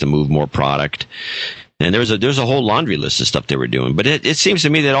things to move more product. And there's a whole laundry list of stuff they were doing. But it seems to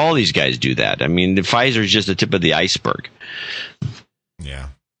me that all these guys do that. I mean, the Pfizer is just the tip of the iceberg. Yeah.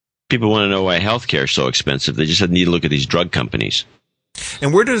 People want to know why healthcare is so expensive. They just need to look at these drug companies.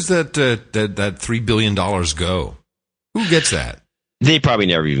 And where does that $3 billion go? Who gets that? They probably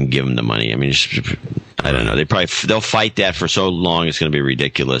never even give them the money. I mean, I don't know. They'll fight that for so long. It's going to be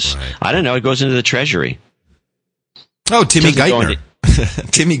ridiculous. Right. I don't know. It goes into the Treasury. Oh, Timmy Geithner.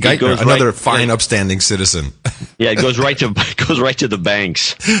 Timmy Geithner, another fine, upstanding citizen. Yeah, it goes right to the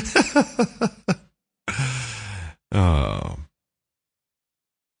banks. Oh.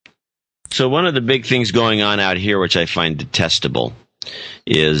 So one of the big things going on out here, which I find detestable,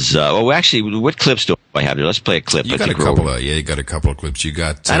 is actually, what clips do I have? Let's play a clip. You got a couple of clips. You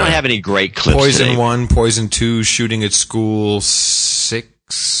got. I don't have any great clips. Poison today. 1, Poison 2, shooting at school 6.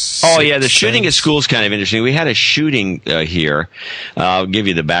 Oh yeah, the shooting at school is kind of interesting. We had a shooting here. I'll give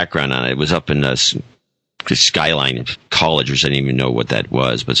you the background on it. It was up in Skyline College, which I didn't even know what that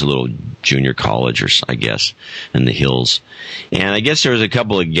was, but it's a little junior college, I guess, in the hills. And I guess there was a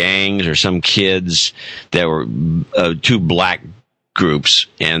couple of gangs or some kids that were two black groups,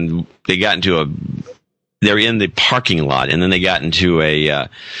 and they got into they're in the parking lot, and then they got into a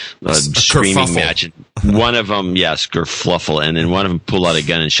screaming kerfuffle match. One of them, kerfuffle, and then one of them pulled out a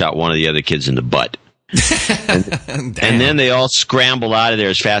gun and shot one of the other kids in the butt. and then they all scrambled out of there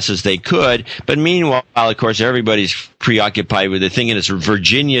as fast as they could. But meanwhile, of course, everybody's preoccupied with the thing, and it's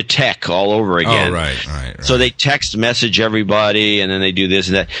Virginia Tech all over again. Oh, right. So they text message everybody, and then they do this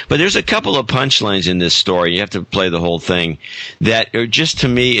and that. But there's a couple of punchlines in this story. You have to play the whole thing that are just, to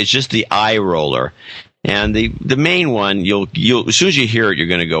me, it's just the eye roller. And the main one, you'll as soon as you hear it, you're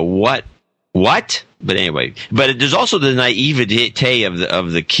going to go, what? But anyway, there's also the naivete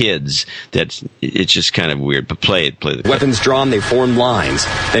of the kids that it's just kind of weird. But play it. Weapons drawn, they formed lines,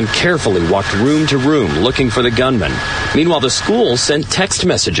 then carefully walked room to room looking for the gunman. Meanwhile, the school sent text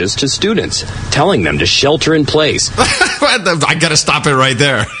messages to students telling them to shelter in place. I got to stop it right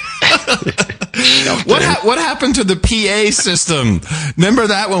there. What happened to the PA system? Remember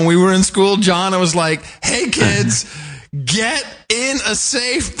that when we were in school, John? It was like, hey kids, get in a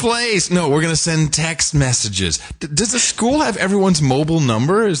safe place. No, we're going to send text messages. Does the school have everyone's mobile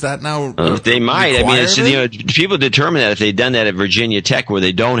number? Is that now they might. I mean, people determine that if they'd done that at Virginia Tech, where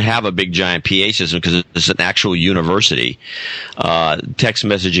they don't have a big giant PA system because it's an actual university, text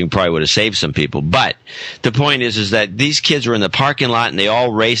messaging probably would have saved some people. But the point is that these kids were in the parking lot and they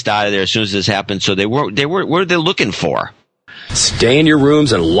all raced out of there as soon as this happened. So what are they looking for? Stay in your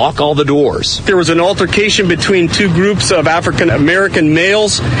rooms and lock all the doors. There was an altercation between two groups of African-American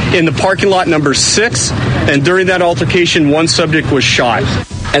males in the parking lot number 6, and during that altercation, one subject was shot.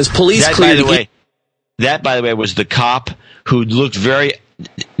 As police cleared that, by the way, was the cop who looked very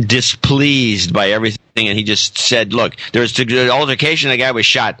displeased by everything, and he just said, look, there was an altercation, a guy was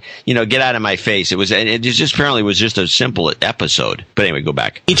shot, get out of my face. It just apparently was just a simple episode. But anyway, go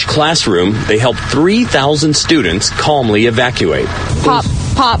back. Each classroom, they helped 3,000 students calmly evacuate. Pop,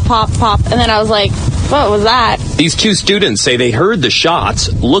 pop, pop, pop. And then I was like, what was that? These two students say they heard the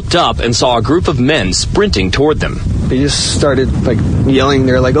shots, looked up, and saw a group of men sprinting toward them. They just started like yelling.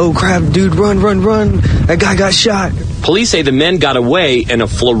 They're like, "Oh crap, dude, run, run, run. That guy got shot." Police say the men got away in a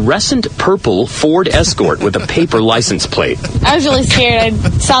fluorescent purple Ford Escort with a paper license plate. I was really scared. I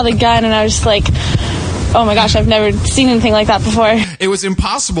saw the gun and I was just like, oh my gosh, I've never seen anything like that before. It was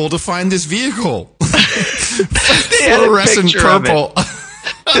impossible to find this vehicle. Fluorescent purple.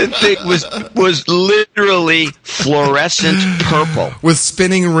 The thing was literally fluorescent purple with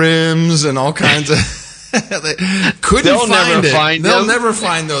spinning rims and all kinds of. They'll never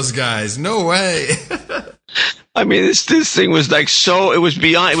find those guys. No way. I mean, this thing was like so. It was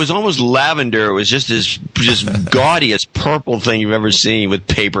beyond. It was almost lavender. It was just this gaudiest purple thing you've ever seen with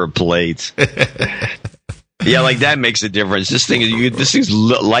paper plates. Yeah, like that makes a difference. This thing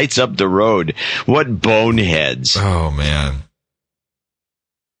lights up the road. What boneheads! Oh man.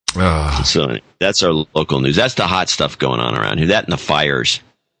 Oh. So that's our local news. That's the hot stuff going on around here. That and the fires.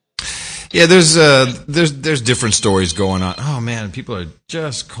 Yeah, there's different stories going on. Oh man, people are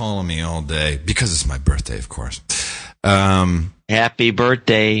just calling me all day because it's my birthday, of course. Happy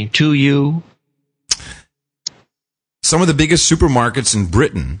birthday to you. Some of the biggest supermarkets in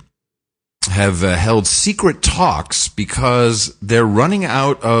Britain have held secret talks because they're running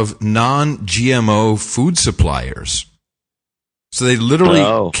out of non-GMO food suppliers. So they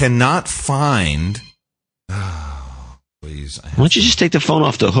literally cannot find. Please. Why don't you just take the phone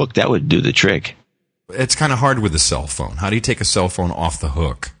off the hook? That would do the trick. It's kind of hard with a cell phone. How do you take a cell phone off the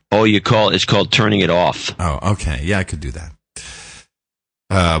hook? Oh, it's called turning it off. Oh, okay. Yeah, I could do that.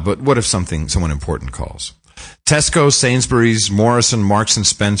 But what if someone important calls? Tesco, Sainsbury's, Morrison, Marks &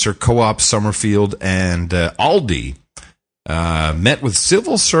 Spencer, Co-op, Summerfield, and Aldi met with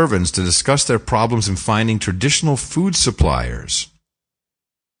civil servants to discuss their problems in finding traditional food suppliers.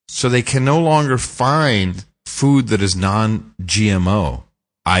 So they can no longer find food that is non-GMO,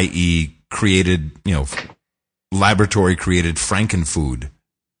 i.e. created, laboratory-created Frankenfood.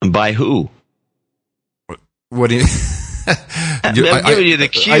 By who? What do you... I'm giving you the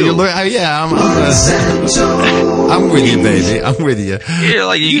cue. I'm with you, baby. I'm with you. You're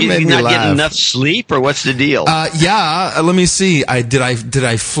like you're not getting enough sleep, or what's the deal? Let me see. Did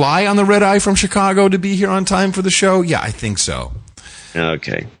I fly on the red eye from Chicago to be here on time for the show? Yeah, I think so.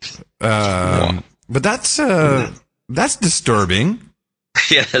 Okay. But that's disturbing.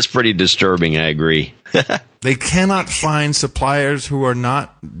 Yeah, that's pretty disturbing. I agree. They cannot find suppliers who are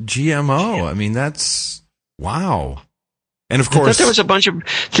not GMO. I mean, that's wow. And of course, there was a bunch of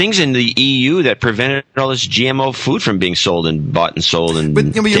things in the EU that prevented all this GMO food from being sold and bought and sold and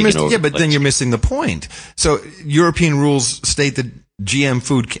then you're missing the point. So European rules state that GM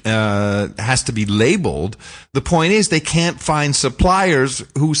food has to be labeled. The point is they can't find suppliers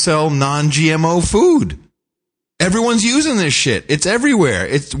who sell non-GMO food. Everyone's using this shit. It's everywhere.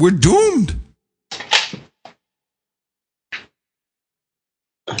 We're doomed.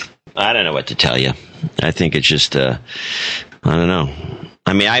 I don't know what to tell you. I think it's just, I don't know.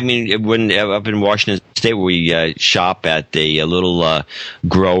 I mean, when up in Washington State, where we shop at a little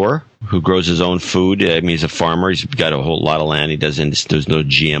grower who grows his own food. I mean, he's a farmer. He's got a whole lot of land. There's no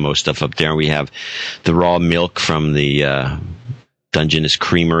GMO stuff up there. And we have the raw milk from the Dungeness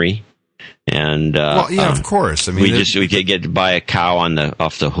Creamery. And of course. I mean, we could get to buy a cow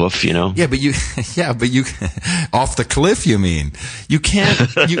off the hoof, Yeah, but you off the cliff. You mean you can't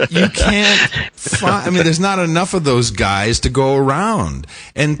find? I mean, there's not enough of those guys to go around,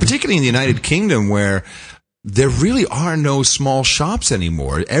 and particularly in the United Kingdom, where there really are no small shops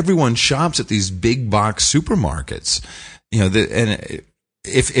anymore. Everyone shops at these big box supermarkets, and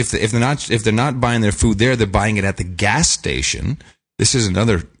if they're not buying their food there, they're buying it at the gas station. This is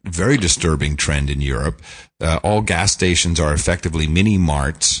another very disturbing trend in Europe. All gas stations are effectively mini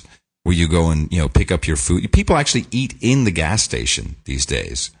marts where you go and pick up your food. People actually eat in the gas station these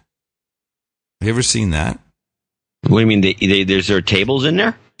days. Have you ever seen that? What do you mean? There's tables in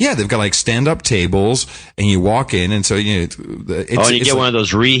there? Yeah, they've got like stand-up tables, and you walk in, and so you get one of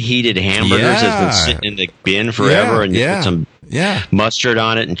those reheated hamburgers that's been sitting in the bin forever, and you put some mustard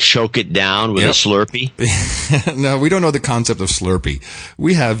on it and choke it down with a Slurpee. No, we don't know the concept of Slurpee.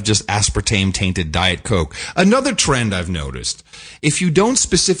 We have just aspartame-tainted Diet Coke. Another trend I've noticed: if you don't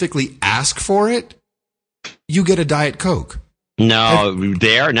specifically ask for it, you get a Diet Coke. No,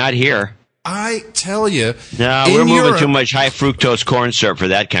 not here. I tell you. No, we're moving too much high fructose corn syrup for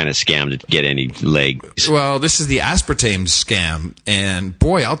that kind of scam to get any legs. Well, this is the aspartame scam. And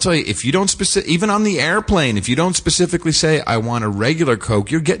boy, I'll tell you, if you don't even on the airplane, if you don't specifically say, I want a regular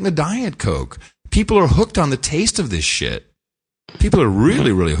Coke, you're getting a Diet Coke. People are hooked on the taste of this shit. People are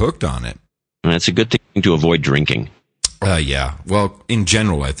really, really hooked on it. And that's a good thing to avoid drinking. Yeah. Well, in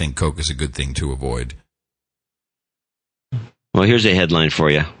general, I think Coke is a good thing to avoid. Well, here's a headline for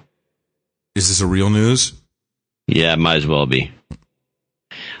you. Is this a real news? Yeah, might as well be.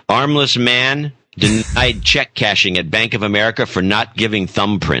 Armless man denied check cashing at Bank of America for not giving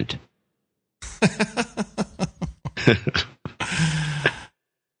thumbprint.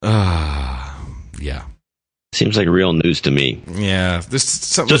 Yeah. Seems like real news to me. Yeah,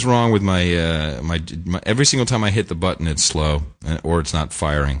 something's wrong with my every single time I hit the button, it's slow, or it's not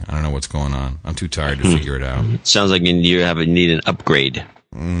firing. I don't know what's going on. I'm too tired to figure it out. Sounds like you need an upgrade.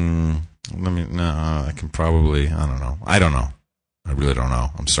 I can probably, I don't know. I really don't know.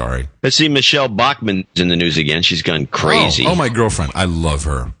 I'm sorry. Let's see, Michelle Bachmann's in the news again. She's gone crazy. Oh, my girlfriend. I love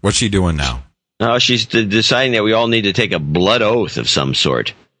her. What's she doing now? No, she's deciding that we all need to take a blood oath of some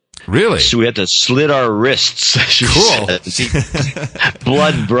sort. Really? So we have to slit our wrists. Cool.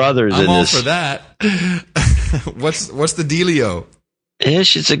 Blood brothers I'm in all this. for that. What's the dealio?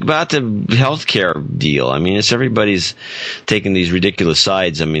 It's about the healthcare deal. I mean, it's everybody's taking these ridiculous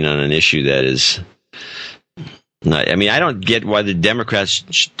sides. I mean, on an issue that is not. I mean, I don't get why the Democrats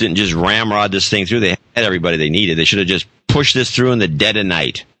didn't just ramrod this thing through. They had everybody they needed. They should have just pushed this through in the dead of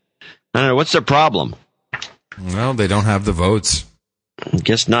night. I don't know. What's their problem? Well, they don't have the votes. I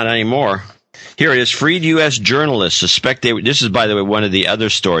guess not anymore. Here it is. Freed U.S. journalists suspect they. This is, by the way, one of the other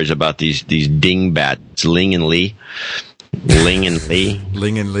stories about these dingbats, Ling and Lee. Ling and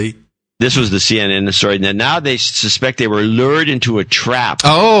Lee. This was the CNN story. Now they suspect they were lured into a trap.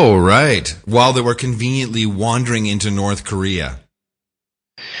 Oh, right. While they were conveniently wandering into North Korea.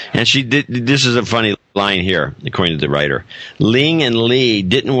 And she did. This is a funny line here, according to the writer. Ling and Lee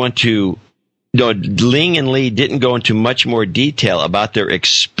didn't go into much more detail about their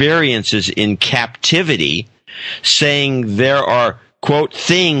experiences in captivity, saying there are, quote,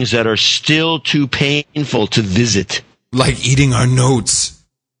 things that are still too painful to visit. Like eating our notes.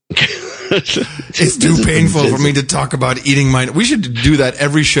 It's too painful for me to talk about eating my... We should do that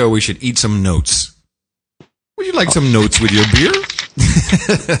every show. We should eat some notes. Would you like some notes with your beer?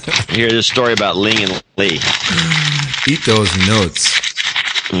 Here's a story about Ling and Lee. Eat those notes.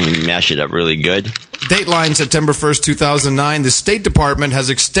 Mash it up really good. Dateline September 1st, 2009. The State Department has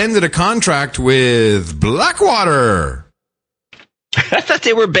extended a contract with Blackwater. I thought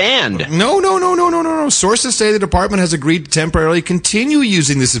they were banned. No. Sources say the department has agreed to temporarily continue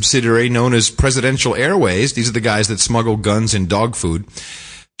using the subsidiary known as Presidential Airways. These are the guys that smuggle guns and dog food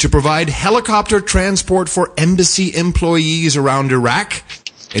to provide helicopter transport for embassy employees around Iraq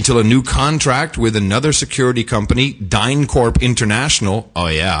until a new contract with another security company, DynCorp International,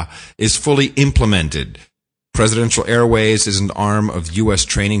 is fully implemented. Presidential Airways is an arm of U.S.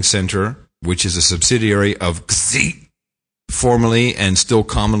 Training Center, which is a subsidiary of XI, formerly and still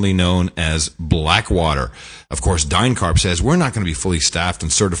commonly known as Blackwater. Of course, DynCorp says we're not going to be fully staffed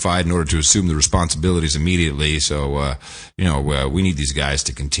and certified in order to assume the responsibilities immediately. So, we need these guys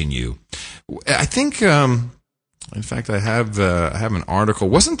to continue. I think, in fact, I have an article.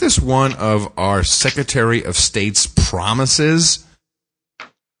 Wasn't this one of our Secretary of State's promises?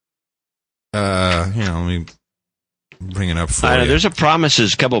 Let me bring it up for you. There's a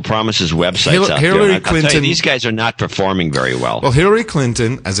couple of promises websites out Hillary there. Clinton. I'll tell you, these guys are not performing very well. Well, Hillary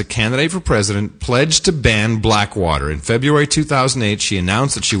Clinton, as a candidate for president, pledged to ban Blackwater. In February 2008, she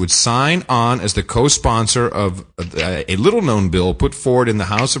announced that she would sign on as the co-sponsor of a little-known bill put forward in the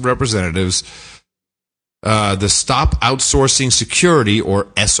House of Representatives, the Stop Outsourcing Security, or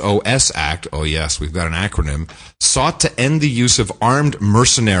SOS Act. Oh, yes, we've got an acronym. Sought to end the use of armed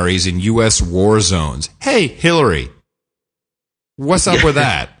mercenaries in U.S. war zones. Hey, Hillary. What's up with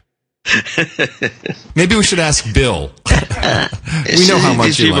that? Maybe we should ask Bill. We know how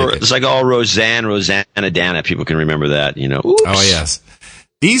much you like it. It's like all Rosanna Dana. People can remember that, Oops. Oh, yes.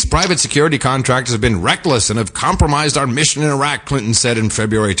 These private security contractors have been reckless and have compromised our mission in Iraq, Clinton said in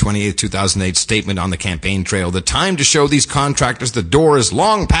February 28, 2008 statement on the campaign trail. The time to show these contractors the door is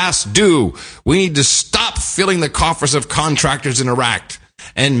long past due. We need to stop filling the coffers of contractors in Iraq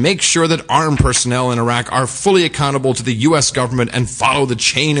and make sure that armed personnel in Iraq are fully accountable to the U.S. government and follow the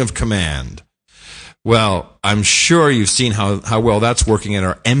chain of command. Well, I'm sure you've seen how well that's working at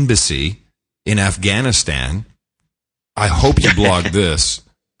our embassy in Afghanistan. I hope you blogged this.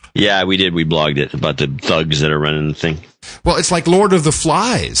 Yeah, we did. We blogged it about the thugs that are running the thing. Well, it's like Lord of the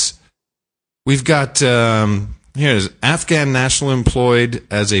Flies. We've got, here's Afghan national employed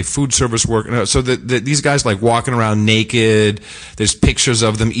as a food service worker. So these guys like walking around naked. There's pictures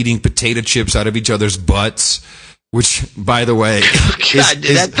of them eating potato chips out of each other's butts, which, by the way,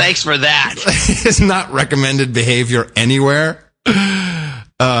 thanks for that. Is not recommended behavior anywhere.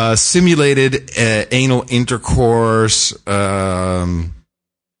 Simulated anal intercourse.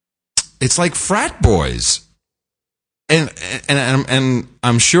 It's like frat boys. And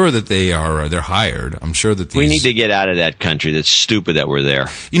I'm sure that they're hired. I'm sure that we need to get out of that country. That's stupid that we're there.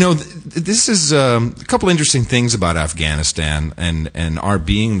 You know, this is a couple interesting things about Afghanistan and our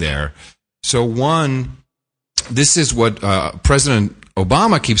being there. So one, this is what President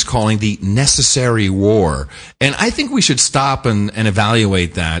Obama keeps calling the necessary war. And I think we should stop and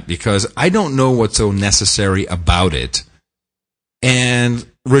evaluate that, because I don't know what's so necessary about it. And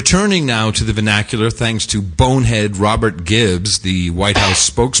returning now to the vernacular, thanks to bonehead Robert Gibbs, the White House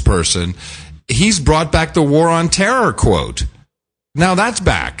spokesperson, he's brought back the war on terror quote. Now that's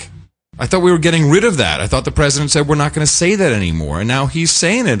back. I thought we were getting rid of that. I thought the president said we're not going to say that anymore. And now he's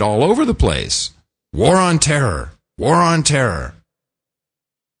saying it all over the place. War on terror. War on terror.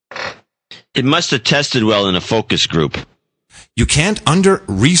 It must have tested well in a focus group. You can't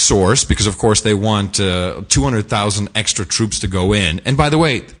under-resource, because, of course, they want 200,000 extra troops to go in. And, by the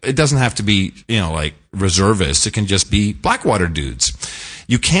way, it doesn't have to be, like reservists. It can just be Blackwater dudes.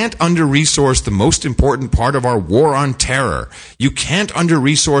 You can't under-resource the most important part of our war on terror. You can't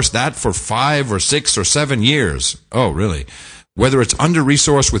under-resource that for 5 or 6 or 7 years. Oh, really? Whether it's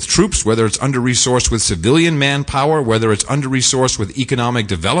under-resourced with troops, whether it's under-resourced with civilian manpower, whether it's under-resourced with economic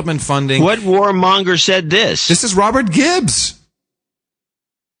development funding. What warmonger said this? This is Robert Gibbs.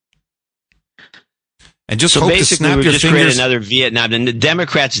 And just so hope basically, to snap we your just fingers. create another Vietnam, and the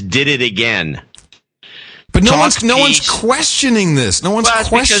Democrats did it again. But no one's questioning this. No one's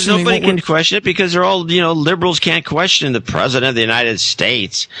questioning. Because nobody can question it, because they're all, liberals can't question the president of the United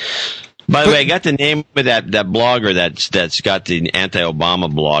States. By the way, I got the name of that blogger that's got the anti-Obama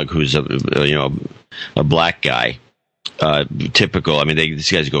blog, who's a black guy. Typical. I mean,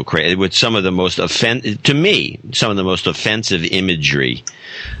 these guys go crazy with some of the most offensive imagery.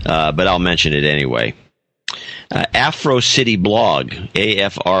 But I'll mention it anyway. Afro City Blog,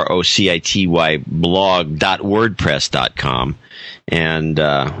 AFROCITY blog.wordpress.com, and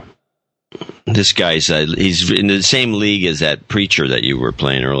this guy's he's in the same league as that preacher that you were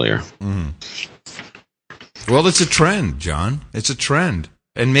playing earlier. Mm. Well, it's a trend, John. It's a trend,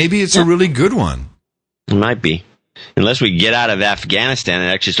 and maybe it's a really good one. It might be, unless we get out of Afghanistan and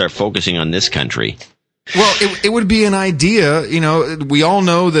actually start focusing on this country. Well, it would be an idea. We all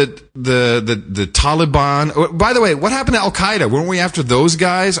know that the Taliban. By the way, what happened to Al Qaeda? Weren't we after those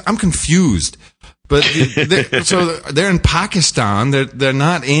guys? I'm confused. But so they're in Pakistan. They're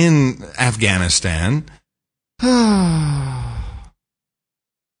not in Afghanistan. An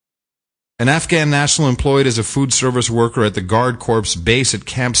Afghan national employed as a food service worker at the Guard Corps base at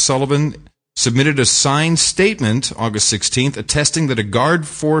Camp Sullivan submitted a signed statement August 16th attesting that a Guard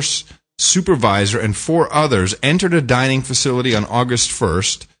Force supervisor and 4 others entered a dining facility on August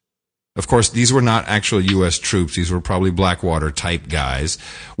 1st. Of course, these were not actual U.S. troops. These were probably Blackwater-type guys,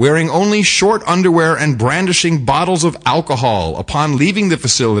 wearing only short underwear and brandishing bottles of alcohol. Upon leaving the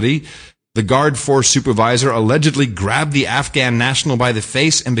facility, the Guard Force supervisor allegedly grabbed the Afghan national by the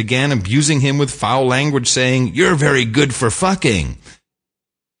face and began abusing him with foul language, saying, "You're very good for fucking."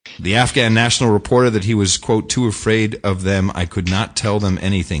 The Afghan national reported that he was, quote, "too afraid of them, I could not tell them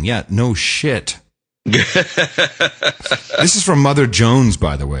anything." Yeah, no shit. This is from Mother Jones,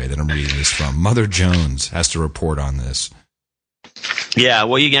 by the way, that I'm reading this from. Mother Jones has to report on this. Yeah,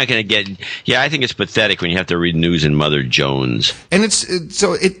 well, you're not going to get. Yeah, I think it's pathetic when you have to read news in Mother Jones. And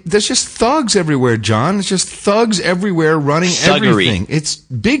there's just thugs everywhere, John. It's just thugs everywhere running Thuggery. Everything. It's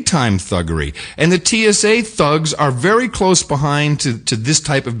big time thuggery. And the TSA thugs are very close behind to this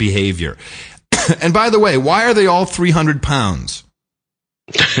type of behavior. And by the way, why are they all 300 pounds?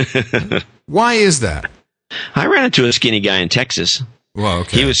 Why is that? I ran into a skinny guy in Texas. Well,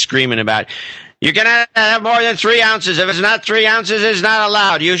 okay. He was screaming about, "You cannot have more than 3 ounces. If it's not 3 ounces, it's not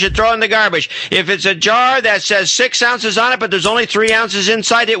allowed. You should throw in the garbage. If it's a jar that says 6 ounces on it, but there's only 3 ounces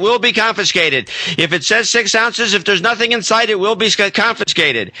inside, it will be confiscated. If it says 6 ounces, if there's nothing inside, it will be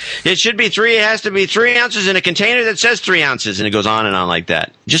confiscated. It should be 3. It has to be 3 ounces in a container that says 3 ounces." And it goes on and on like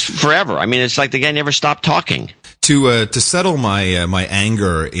that. Just forever. I mean, it's like the guy never stopped talking. To settle my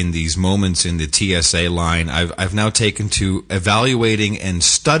anger in these moments in the TSA line, I've now taken to evaluating and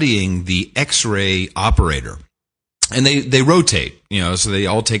studying the X-ray operator, and they rotate, so they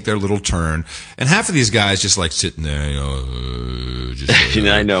all take their little turn, and half of these guys just like sitting there, I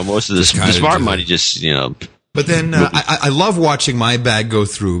know most of the smart money just But then I love watching my bag go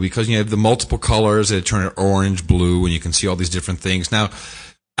through, because you have the multiple colors that turn it orange, blue, and you can see all these different things. Now,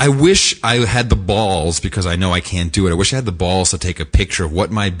 I wish I had the balls, because I know I can't do it. I wish I had the balls to take a picture of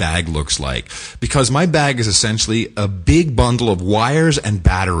what my bag looks like, because my bag is essentially a big bundle of wires and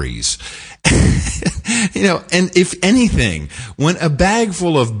batteries. And if anything, when a bag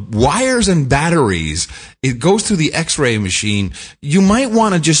full of wires and batteries, it goes through the X-ray machine, you might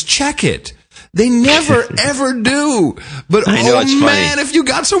want to just check it. They never, ever do. But, I know, it's man, funny. if you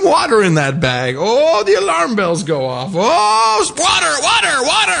got some water in that bag, the alarm bells go off. Water.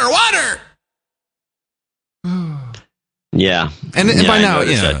 Yeah. And by now, I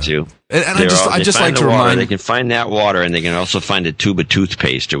noticed that too. And I just like to remind. They can find that water, and they can also find a tube of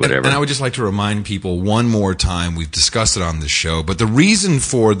toothpaste or whatever. And I would just like to remind people one more time, we've discussed it on this show, but the reason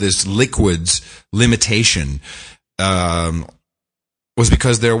for this liquids limitation was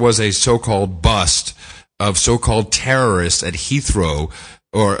because there was a so-called bust of so-called terrorists at Heathrow,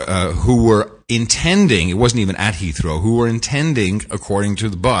 or who were intending, it wasn't even at Heathrow, who were intending, according to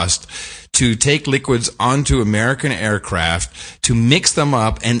the bust, to take liquids onto American aircraft, to mix them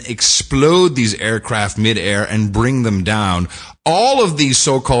up and explode these aircraft midair and bring them down. All of these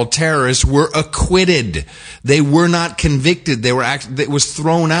so-called terrorists were acquitted. They were not convicted. It was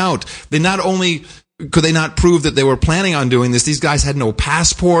thrown out. They not only could they not prove that they were planning on doing this, these guys had no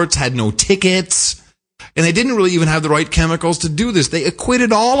passports, had no tickets, and they didn't really even have the right chemicals to do this. They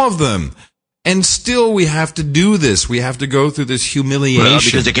acquitted all of them. And still we have to do this. We have to go through this humiliation. Well,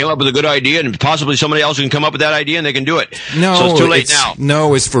 because they came up with a good idea, and possibly somebody else can come up with that idea and they can do it. No, so it's too late now.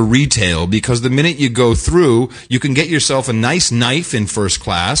 No, it's for retail, because the minute you go through, you can get yourself a nice knife in first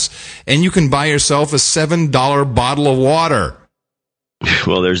class, and you can buy yourself a $7 bottle of water.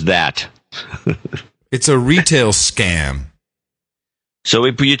 Well, there's that. It's a retail scam. So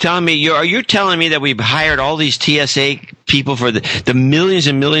you're telling me, are you telling me that we've hired all these TSA people for the millions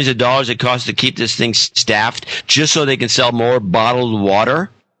and millions of dollars it costs to keep this thing staffed just so they can sell more bottled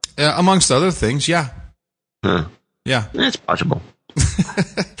water? Amongst other things, yeah. Huh. Yeah. That's possible.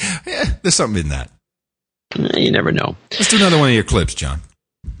 Yeah, there's something in that. You never know. Let's do another one of your clips, John.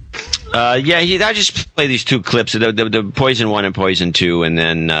 I just play these two clips, the Poison 1 and Poison 2, and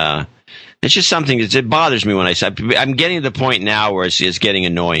then it's just something that bothers me when I'm getting to the point now where it's getting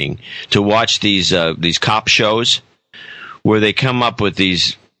annoying to watch these cop shows where they come up with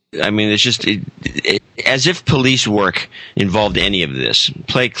these. I mean, it's just as if police work involved any of this.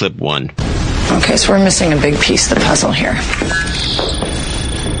 Play clip 1. Okay, so we're missing a big piece of the puzzle here.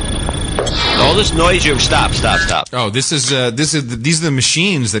 All this noise you have. Stop. Oh, these are the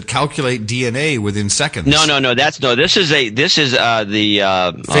machines that calculate DNA within seconds. No. This is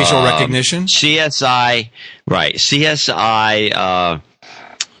the facial recognition. CSI, right? CSI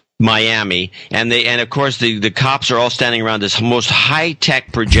Miami, and of course the cops are all standing around this most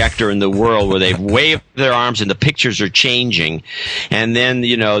high-tech projector in the world where they wave their arms and the pictures are changing, and then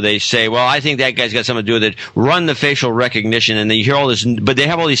they say, well, I think that guy's got something to do with it. Run the facial recognition, and then you hear all this, but they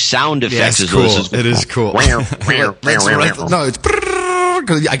have all these sound effects. Yeah, it's cool. It is cool. No, it's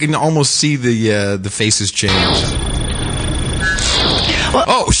because I can almost see the faces change.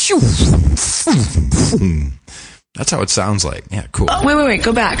 Oh, shoo! That's how it sounds like. Yeah, cool. Oh, wait.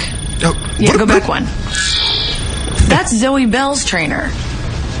 Go back. Oh, yeah, go back one. That's Zoe Bell's trainer,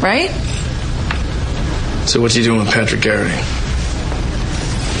 right? So what's he doing with Patrick Garrity?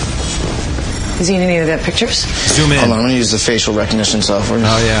 Is he in any of the pictures? Zoom in. Hold on, I'm going to use the facial recognition software.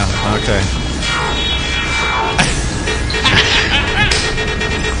 Oh, yeah. Okay.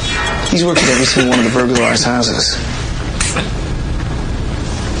 He's worked at every single one of the burglarized houses.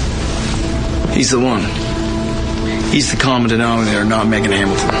 He's the one. He's the common denominator, not Megan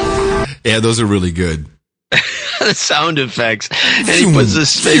Hamilton. Yeah, those are really good. The sound effects. And he puts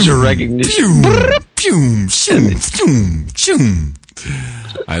this facial recognition.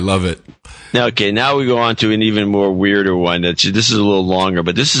 I love it. Okay, now we go on to an even more weirder one. This is a little longer,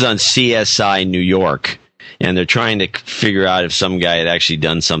 but this is on CSI New York. And they're trying to figure out if some guy had actually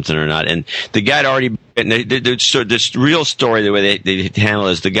done something or not. And the guy had already this real story, the way they handle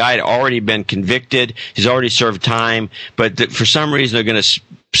it is the guy had already been convicted. He's already served time. But for some reason, they're going to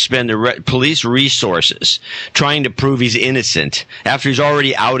spend police resources trying to prove he's innocent after he's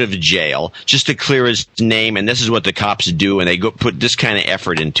already out of jail, just to clear his name. And this is what the cops do. And they put this kind of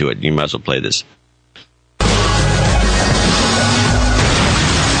effort into it. You might as well play this.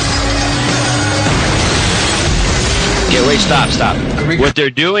 Okay, wait, stop. What they're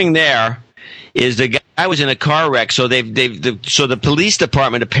doing there is the guy was in a car wreck, so so the police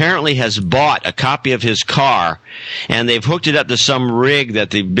department apparently has bought a copy of his car, and they've hooked it up to some rig that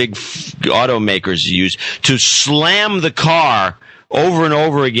the big automakers use to slam the car over and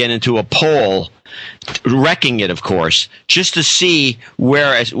over again into a pole, wrecking it, of course, just to see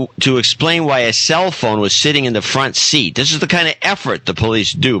to explain why a cell phone was sitting in the front seat. This is the kind of effort the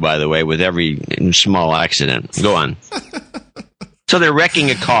police do, by the way, with every small accident. Go on. So they're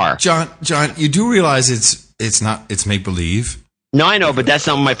wrecking a car. John, you do realize it's make-believe? No, I know, but that's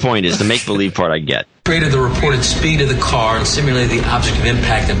not what my point is. The make-believe part I get. Created the reported speed of the car and simulated the object of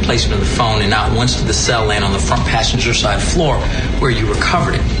impact and placement of the phone, and not once did the cell land on the front passenger side floor where you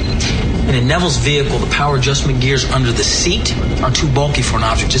recovered it. And in Neville's vehicle, the power adjustment gears under the seat are too bulky for an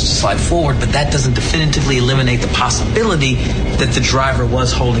object just to slide forward, but that doesn't definitively eliminate the possibility that the driver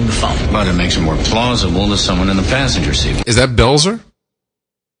was holding the phone. But it makes it more plausible to someone in the passenger seat. Is that Belzer?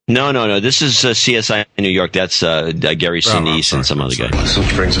 No. This is CSI New York. That's Gary Sinise and some other guy.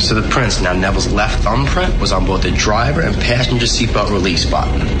 Which brings us to the prints. Now, Neville's left thumbprint was on both the driver and passenger seatbelt release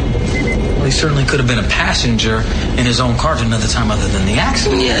button. Well, he certainly could have been a passenger in his own car at another time other than the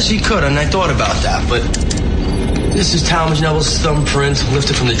accident. Yes, he could, and I thought about that, but this is Talmadge Neville's thumbprint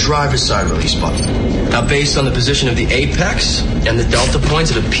lifted from the driver's side release button. Now, based on the position of the apex and the delta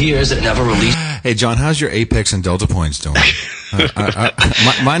points, it appears that Neville released... Hey, John, how's your apex and delta points doing?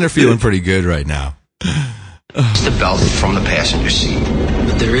 Mine are feeling pretty good right now. The belt from the passenger seat.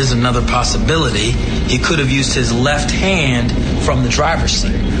 But there is another possibility. He could have used his left hand from the driver's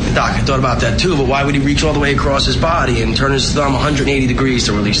seat. Doc, I thought about that too, but why would he reach all the way across his body and turn his thumb 180 degrees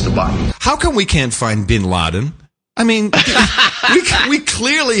to release the button? How come we can't find Bin Laden? I mean, we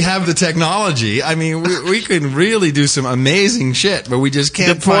clearly have the technology. I mean, we can really do some amazing shit, but we just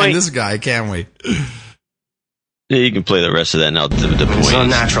can't find this guy, can we? Yeah, you can play the rest of that now. The point it's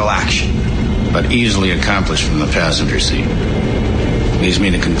unnatural action, but easily accomplished from the passenger seat. Leads me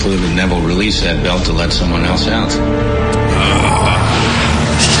to conclude that Neville released that belt to let someone else out.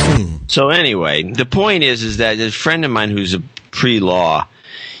 So anyway, the point is that a friend of mine who's a pre-law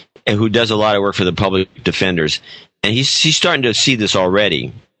and who does a lot of work for the public defenders, and he's starting to see this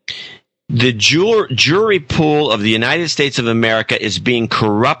already. The jury pool of the United States of America is being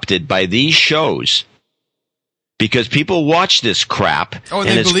corrupted by these shows because people watch this crap. Oh, and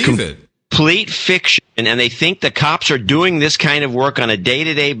they believe it. Complete fiction, and they think the cops are doing this kind of work on a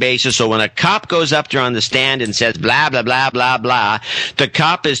day-to-day basis. So when a cop goes up there on the stand and says blah, blah, blah, blah, blah, the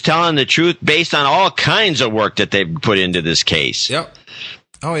cop is telling the truth based on all kinds of work that they've put into this case. Yep.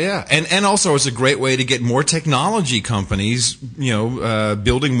 Oh, yeah. And also it's a great way to get more technology companies,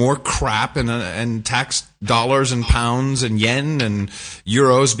 building more crap and tax dollars and pounds and yen and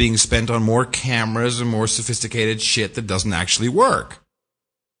euros being spent on more cameras and more sophisticated shit that doesn't actually work.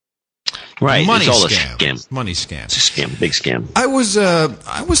 Right, Money it's all scam. a scam. Money scam. It's a scam, big scam. I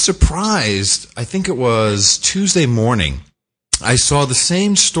was surprised. I think it was Tuesday morning. I saw the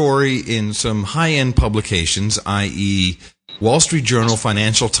same story in some high-end publications, i.e., Wall Street Journal,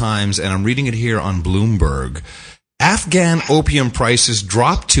 Financial Times, and I'm reading it here on Bloomberg. Afghan opium prices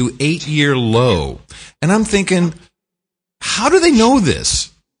dropped to 8-year low. And I'm thinking, how do they know this?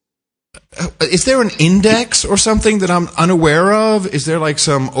 Is there an index or something that I'm unaware of? Is there like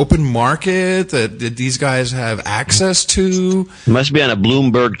some open market that these guys have access to? It must be on a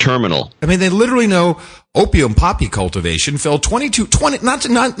Bloomberg terminal. I mean, they literally know opium poppy cultivation fell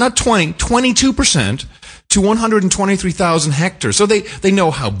 22% to 123,000 hectares. So they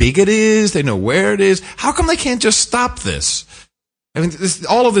know how big it is. They know where it is. How come they can't just stop this? I mean,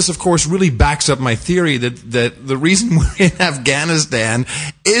 all of this, of course, really backs up my theory that the reason we're in Afghanistan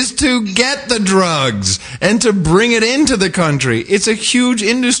is to get the drugs and to bring it into the country. It's a huge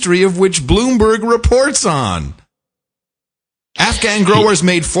industry of which Bloomberg reports on. Afghan growers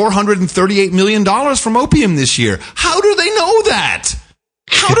made $438 million from opium this year. How do they know that?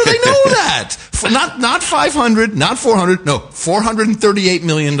 How do they know that? Not 500, not 400, no, $438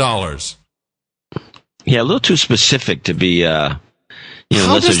 million. Yeah, a little too specific to be, How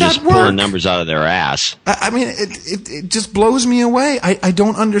unless does they're just that work? pulling numbers out of their ass. I mean, it just blows me away. I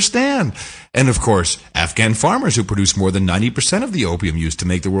don't understand. And of course, Afghan farmers who produce more than 90% of the opium used to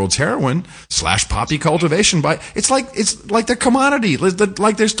make the world's heroin / poppy cultivation it's like the commodity,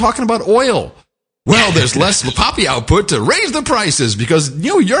 like they're talking about oil. Well, there's less poppy output to raise the prices because,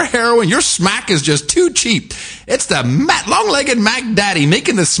 your heroin, your smack is just too cheap. It's the long-legged Mac Daddy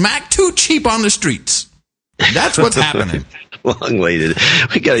making the smack too cheap on the streets. That's what's happening. Long-legged.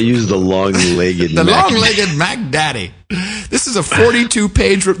 We got to use the long-legged The long-legged Mac Daddy. This is a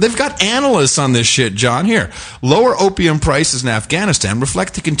 42-page... They've got analysts on this shit, John. Here. Lower opium prices in Afghanistan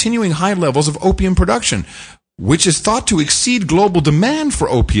reflect the continuing high levels of opium production, which is thought to exceed global demand for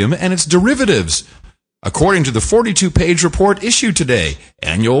opium and its derivatives. According to the 42-page report issued today,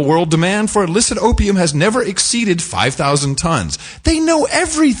 annual world demand for illicit opium has never exceeded 5,000 tons. They know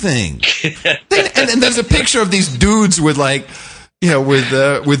everything. And there's a picture of these dudes with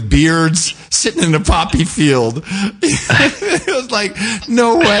with beards sitting in a poppy field. It was like,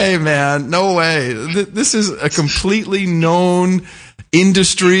 no way, man. No way. This is a completely known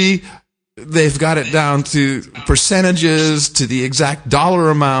industry. They've got it down to percentages, to the exact dollar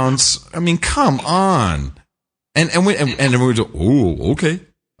amounts. I mean, come on. And we go, oh, okay,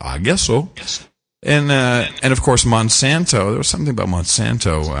 I guess so. And of course Monsanto. There was something about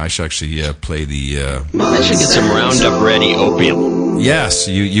Monsanto. I should actually play the. I should get some Roundup Ready opium. Yes,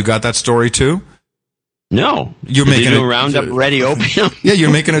 you got that story too. No, you're making a Roundup Ready opium. Yeah,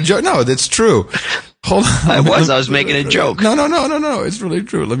 you're making a joke. No, that's true. Hold on. I was making a joke. No. It's really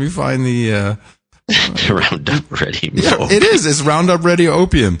true. Let me find the Roundup Ready. No. Yeah, it is. It's Roundup Ready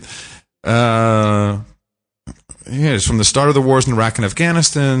opium. It's from the start of the wars in Iraq and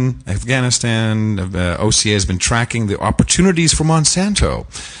Afghanistan. OCA has been tracking the opportunities for Monsanto,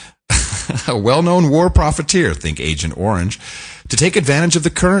 a well-known war profiteer, think Agent Orange, to take advantage of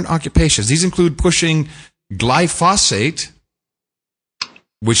the current occupations. These include pushing glyphosate,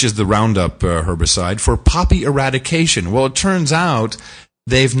 which is the Roundup herbicide, for poppy eradication. Well, it turns out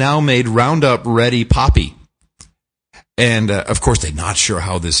they've now made Roundup Ready poppy. And, of course, they're not sure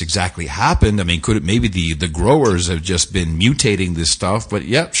how this exactly happened. I mean, could it maybe the growers have just been mutating this stuff? But,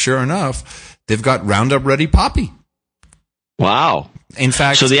 yep, sure enough, they've got Roundup Ready poppy. Wow. In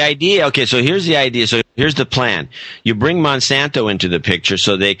fact, so the idea, okay, so here's the idea. So here's the plan. You bring Monsanto into the picture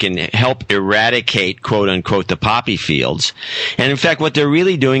so they can help eradicate, quote unquote, the poppy fields. And in fact, what they're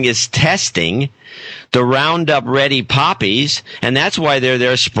really doing is testing the Roundup Ready poppies, and that's why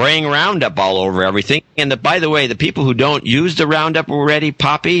they're spraying Roundup all over everything. And by the way, the people who don't use the Roundup Ready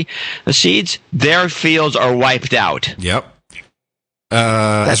poppy seeds, their fields are wiped out. Yep.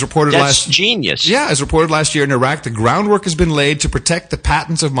 As reported that's genius. Yeah, as reported last year in Iraq, the groundwork has been laid to protect the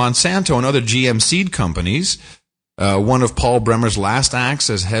patents of Monsanto and other GM seed companies. One of Paul Bremer's last acts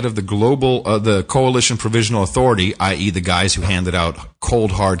as head of the Coalition Provisional Authority, i.e. the guys who handed out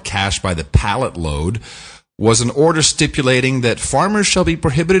cold hard cash by the pallet load, was an order stipulating that farmers shall be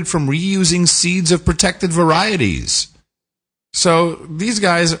prohibited from reusing seeds of protected varieties. So these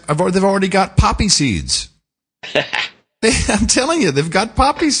guys, they've already got poppy seeds. I'm telling you, they've got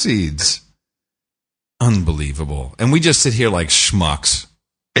poppy seeds. Unbelievable. And we just sit here like schmucks.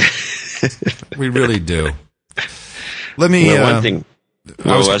 We really do. Let me... Well, one thing...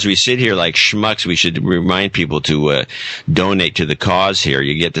 as we sit here like schmucks, we should remind people to donate to the cause here.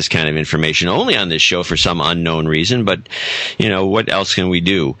 You get this kind of information only on this show for some unknown reason, but, what else can we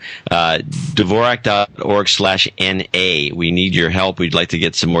do? Dvorak.org/NA. We need your help. We'd like to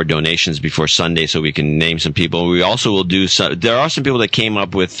get some more donations before Sunday so we can name some people. We also will do some... There are some people that came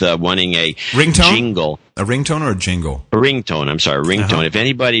up with wanting a ringtone? Jingle. A ringtone or a jingle? A ringtone. I'm sorry, a ringtone. Uh-huh. If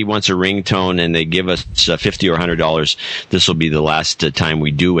anybody wants a ringtone and they give us $50 or $100, this will be the last time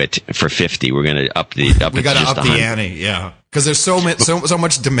we do it for $50. We're going to up the we got to up the ante, yeah, because there's so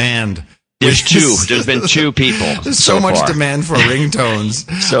much demand. There's two. There's been two people. There's so much demand for ringtones.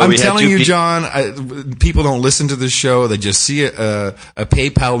 So I'm telling you, John, people don't listen to the show. They just see a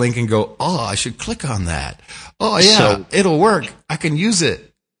PayPal link and go, "Oh, I should click on that. Oh yeah, it'll work. I can use it."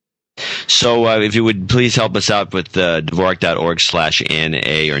 So if you would please help us out with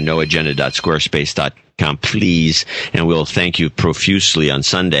Dvorak.org/NA or noagenda.squarespace.com, please, and we'll thank you profusely on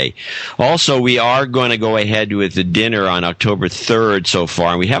Sunday. Also, we are going to go ahead with the dinner on October 3rd so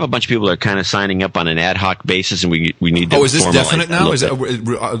far, and we have a bunch of people that are kind of signing up on an ad hoc basis, and we need to... Oh, is this definite now? Is it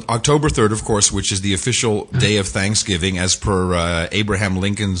October 3rd, of course, which is the official day of Thanksgiving as per Abraham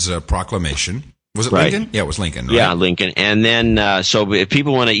Lincoln's proclamation. Was it right. Lincoln? Yeah, it was Lincoln, right? Yeah, Lincoln. And then, so if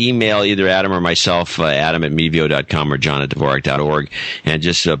people want to email either Adam or myself, adam@mevio.com or john@dvorak.org, and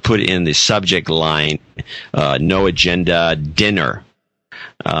just put in the subject line, No Agenda Dinner,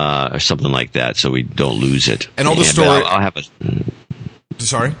 or something like that, so we don't lose it. And all the story... I'll have a...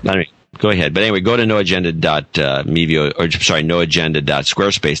 Sorry? Go ahead. But anyway, go to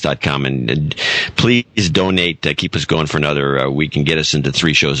noagenda.squarespace.com and please donate. Keep us going for another week and get us into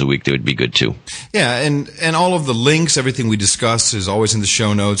 3 shows a week. That would be good too. Yeah, and all of the links, everything we discuss is always in the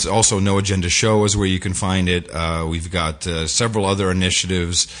show notes. Also, No Agenda Show is where you can find it. We've got several other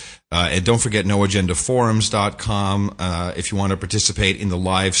initiatives. And don't forget noagendaforums.com if you want to participate in the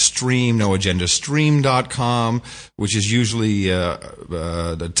live stream, noagendastream.com, which is usually our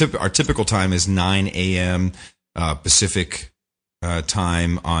typical time is 9 a.m. Pacific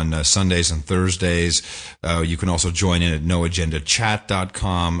time on Sundays and Thursdays. You can also join in at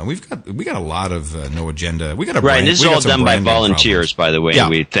noagendachat.com. And we got a lot of No Agenda. We got a right. And this is all done by problems. volunteers, by the way. Yeah.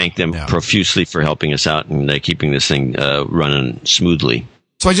 We thank them profusely for helping us out and keeping this thing running smoothly.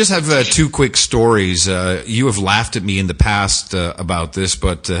 So I just have 2 quick stories. You have laughed at me in the past about this,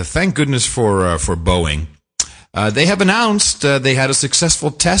 but thank goodness for Boeing. They have announced they had a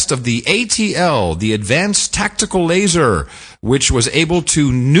successful test of the ATL, the Advanced Tactical Laser, which was able to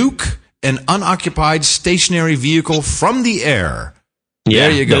nuke an unoccupied stationary vehicle from the air. Yeah,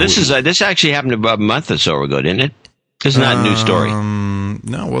 there you go. No, this actually happened about a month or so ago, didn't it? It's not a new story.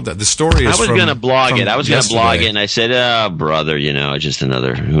 No, well, the story is. I was going to blog it. And I said, "Oh, brother, just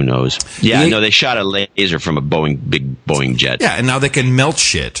another. Who knows?" Yeah, no, they shot a laser from a big Boeing jet. Yeah, and now they can melt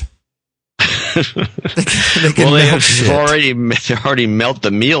shit. they already melt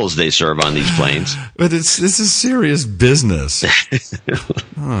the meals they serve on these planes. But this is serious business.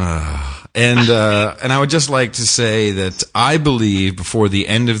 And I would just like to say that I believe before the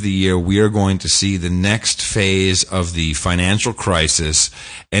end of the year we are going to see the next phase of the financial crisis,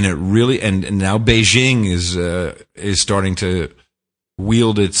 and it really and now Beijing is starting to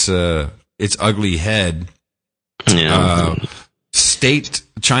wield its ugly head. Yeah.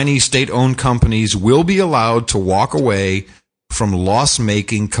 Chinese state-owned companies will be allowed to walk away from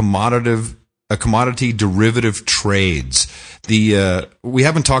loss-making commodity derivative trades. We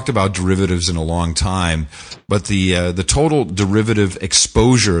haven't talked about derivatives in a long time, but the total derivative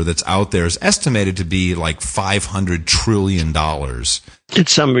exposure that's out there is estimated to be like $500 trillion.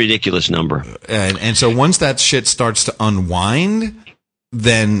 It's some ridiculous number. And so once that shit starts to unwind,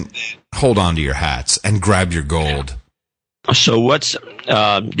 then hold on to your hats and grab your gold. So what's do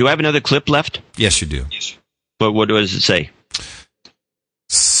I have another clip left? Yes, you do. But what does it say?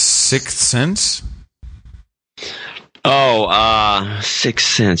 Sixth Sense? Oh, Sixth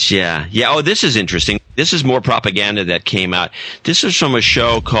Sense, yeah. Oh, this is interesting. This is more propaganda that came out. This is from a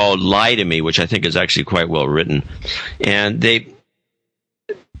show called Lie to Me, which I think is actually quite well written. And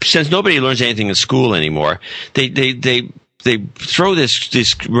since nobody learns anything in school anymore, they throw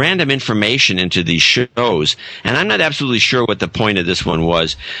this random information into these shows, and I'm not absolutely sure what the point of this one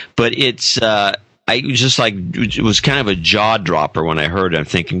was, but it's it was kind of a jaw dropper when I heard it. I'm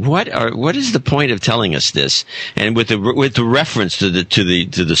thinking, what is the point of telling us this? And with the reference to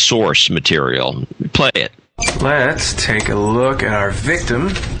the source material, play it. Let's take a look at our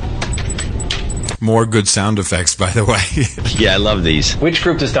victim. More good sound effects, by the way. Yeah, I love these. Which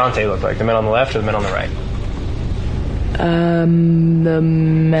group does Dante look like? The men on the left or the men on the right? The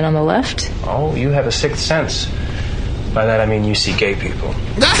men on the left. Oh, you have a sixth sense. By that I mean you see gay people.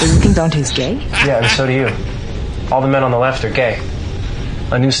 You think Dante's gay? Yeah, and so do you. All the men on the left are gay.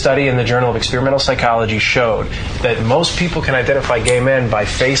 A new study in the Journal of Experimental Psychology showed that most people can identify gay men by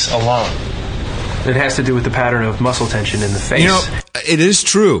face alone. It has to do with the pattern of muscle tension in the face. You know, it is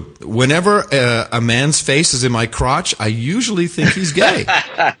true. Whenever a man's face is in my crotch, I usually think he's gay.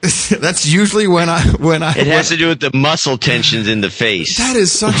 That's usually when I. It has to do with the muscle tensions in the face. That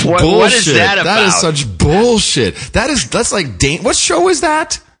is such bullshit. What is that about? That is such bullshit. That's like what show is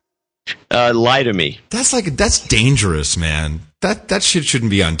that? Lie to Me. That's dangerous, man. That shit shouldn't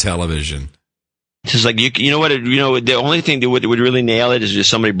be on television. It's just like you know what the only thing that would really nail it is if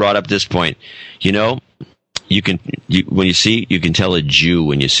somebody brought up this point. When you can tell a Jew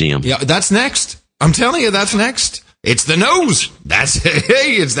when you see him. Yeah, that's next. I'm telling you, that's next. It's the nose.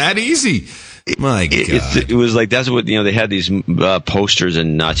 It's that easy. My God. It was like that's what they had these posters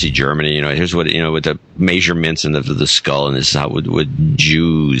in Nazi Germany. Here's what with the measurements and the skull, and this is how with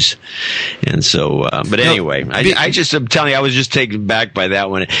Jews. And so, but anyway, I'm telling you, I was just taken back by that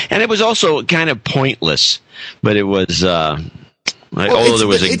one, and it was also kind of pointless. But it was.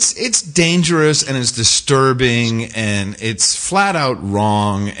 It's dangerous and it's disturbing and it's flat out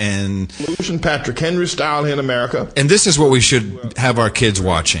wrong and Patrick Henry style here in America. And this is what we should have our kids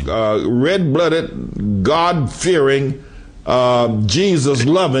watching. Red-blooded, God-fearing,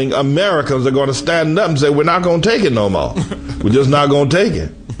 Jesus-loving Americans are going to stand up and say, we're not going to take it no more. We're just not going to take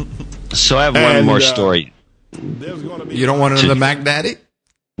it. So I have one more story. You don't want another Mac Daddy?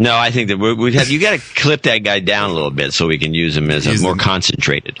 No, I think that you got to clip that guy down a little bit so we can use him as more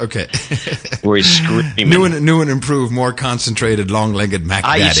concentrated. Okay. Where he's screaming. New and improved, more concentrated, long-legged Mac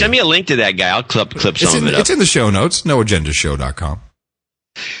Daddy. You send me a link to that guy. I'll clip some of it up. It's in the show notes, noagendashow.com.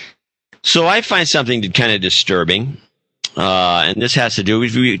 So I find something kind of disturbing, and this has to do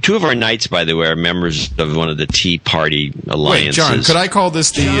with two of our knights, by the way, are members of one of the Tea Party alliances. Wait, John, could I call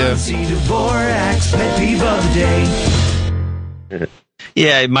this the... John C. Dvorak's Pet Peeve of the Day.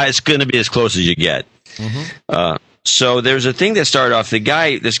 Yeah, it's going to be as close as you get. Mm-hmm. So there's a thing that started off.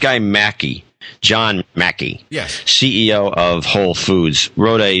 This guy Mackey, John Mackey, yes, CEO of Whole Foods,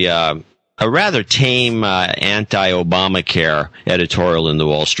 wrote a rather tame anti-Obamacare editorial in the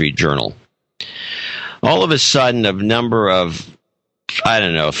Wall Street Journal. All of a sudden, a number of,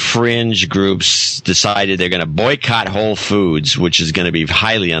 fringe groups decided they're going to boycott Whole Foods, which is going to be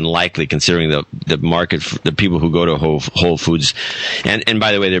highly unlikely considering the market, the people who go to Whole Foods. And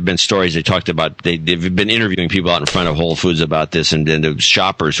by the way, there have been stories they talked about, they've been interviewing people out in front of Whole Foods about this, and then the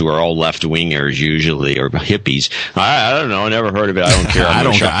shoppers who are all left-wingers usually, or hippies. I don't know, never heard of it, I don't care.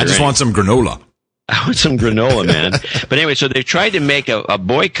 I just want some granola. I want some granola, man. But anyway, so they tried to make a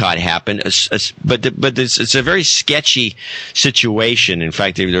boycott happen, but it's a very sketchy situation. In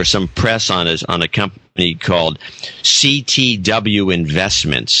fact, there was some press on a company called CTW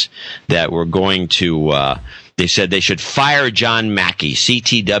Investments that were going to. They said they should fire John Mackey,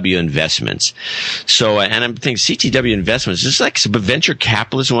 CTW Investments. So, and I'm thinking, CTW Investments, is this like some venture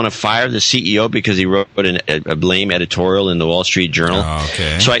capitalists want to fire the CEO because he wrote a lame editorial in the Wall Street Journal? Oh,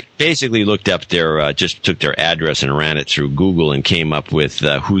 okay. So I basically looked up just took their address and ran it through Google and came up with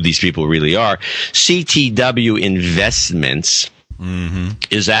who these people really are. CTW Investments. Mm-hmm.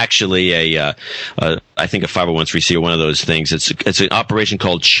 Is actually I think a 501(c)(3) or one of those things. It's an operation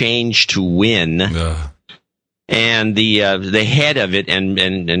called Change to Win. And the head of it and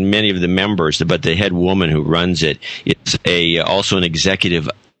many of the members, but the head woman who runs it is also an executive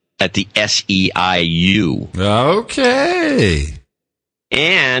at the SEIU. Okay.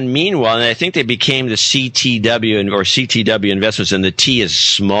 And meanwhile, and I think they became the CTW Investments, and the T is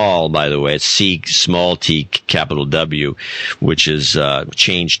small, by the way. It's C, small t, capital W, which is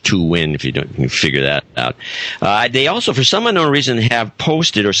Change to Win, if you can figure that out. They also, for some unknown reason, have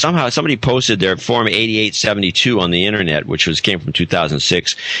posted, or somehow somebody posted their Form 8872 on the internet, which came from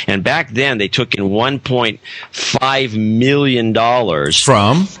 2006. And back then, they took in $1.5 million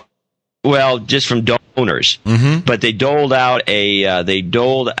from? Well, just from donors. Mm-hmm. But they doled out they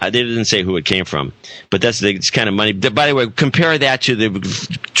didn't say who it came from, but that's the kind of money. By the way, compare that to the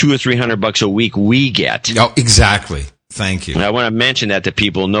 $200 or $300 a week we get. Oh, exactly. Thank you. And I want to mention that to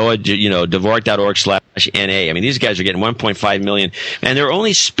people. Dvorak.org/NA. I mean, these guys are getting $1.5 million, and they're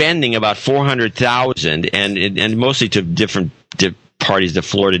only spending about $400,000, and mostly to different parties. The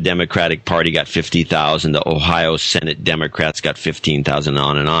Florida Democratic Party got $50,000. The Ohio Senate Democrats got $15,000,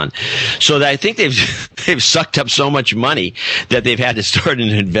 on and on. So I think they've sucked up so much money that they've had to start an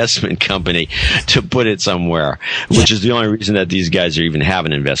investment company to put it somewhere, which is the only reason that these guys are even have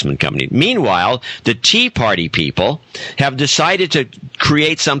an investment company. Meanwhile, the Tea Party people have decided to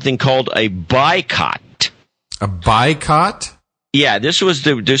create something called a boycott. A boycott? Yeah, this was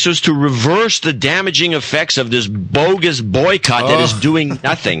to reverse the damaging effects of this bogus boycott that is doing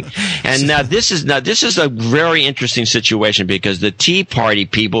nothing. And now this is a very interesting situation because the Tea Party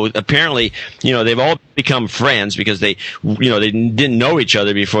people apparently, they've all become friends because they didn't know each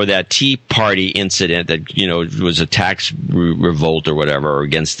other before that Tea Party incident that, was a tax revolt or whatever, or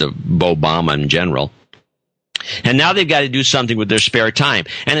against the Obama in general. And now they've got to do something with their spare time.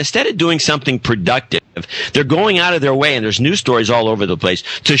 And instead of doing something productive, they're going out of their way, and there's news stories all over the place,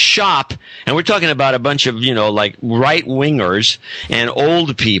 to shop. And we're talking about a bunch of, like right-wingers and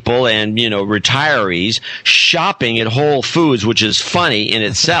old people and, retirees shopping at Whole Foods, which is funny in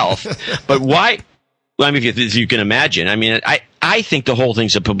itself. But why? Well, I mean, if you can imagine. I mean, I think the whole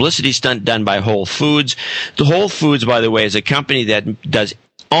thing's a publicity stunt done by Whole Foods. The Whole Foods, by the way, is a company that does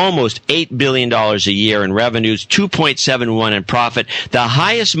almost $8 billion a year in revenues, 2.71 in profit, the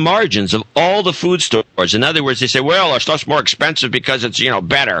highest margins of all the food stores. In other words, they say, well, our stuff's more expensive because it's,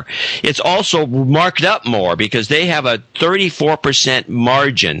 better. It's also marked up more because they have a 34%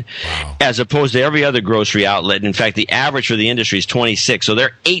 margin as opposed to every other grocery outlet. In fact, the average for the industry is 26, so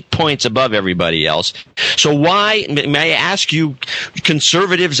they're 8 points above everybody else. So why, may I ask you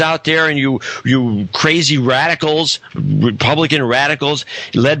conservatives out there and you crazy radicals, Republican radicals,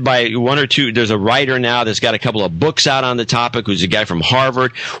 led by one or two, there's a writer now that's got a couple of books out on the topic who's a guy from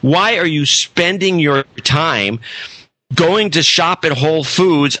Harvard. Why are you spending your time going to shop at Whole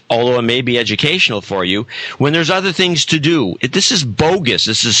Foods, although it may be educational for you, when there's other things to do? This is bogus.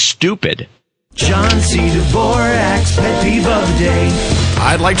 This is stupid. John C. Dvorak's Pet Peeve of the Day.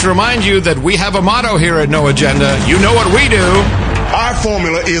 I'd like to remind you that we have a motto here at No Agenda. You know what we do. Our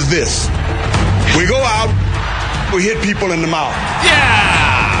formula is this. We go out, we hit people in the mouth. Yeah!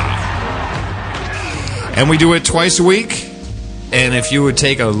 And we do it twice a week. And if you would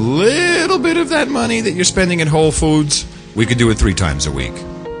take a little bit of that money that you're spending at Whole Foods, we could do it 3 times a week.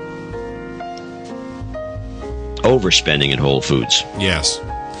 Overspending at Whole Foods. Yes.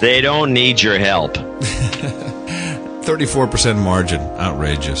 They don't need your help. 34% margin.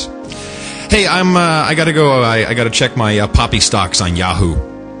 Outrageous. Hey, I gotta go. I gotta check my poppy stocks on Yahoo.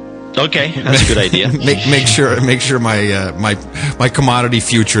 Okay, that's a good idea. make sure my commodity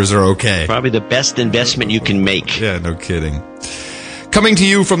futures are okay. Probably the best investment you can make. Yeah, no kidding. Coming to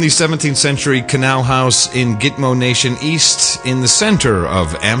you from the 17th century canal house in Gitmo Nation East in the center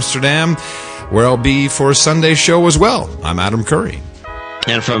of Amsterdam, where I'll be for a Sunday show as well. I'm Adam Curry.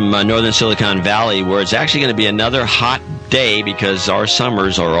 And from northern Silicon Valley, where it's actually going to be another hot day because our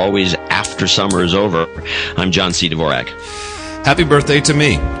summers are always after summer is over, I'm John C. Dvorak. Happy birthday to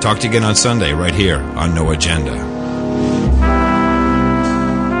me. Talk to you again on Sunday right here on No Agenda.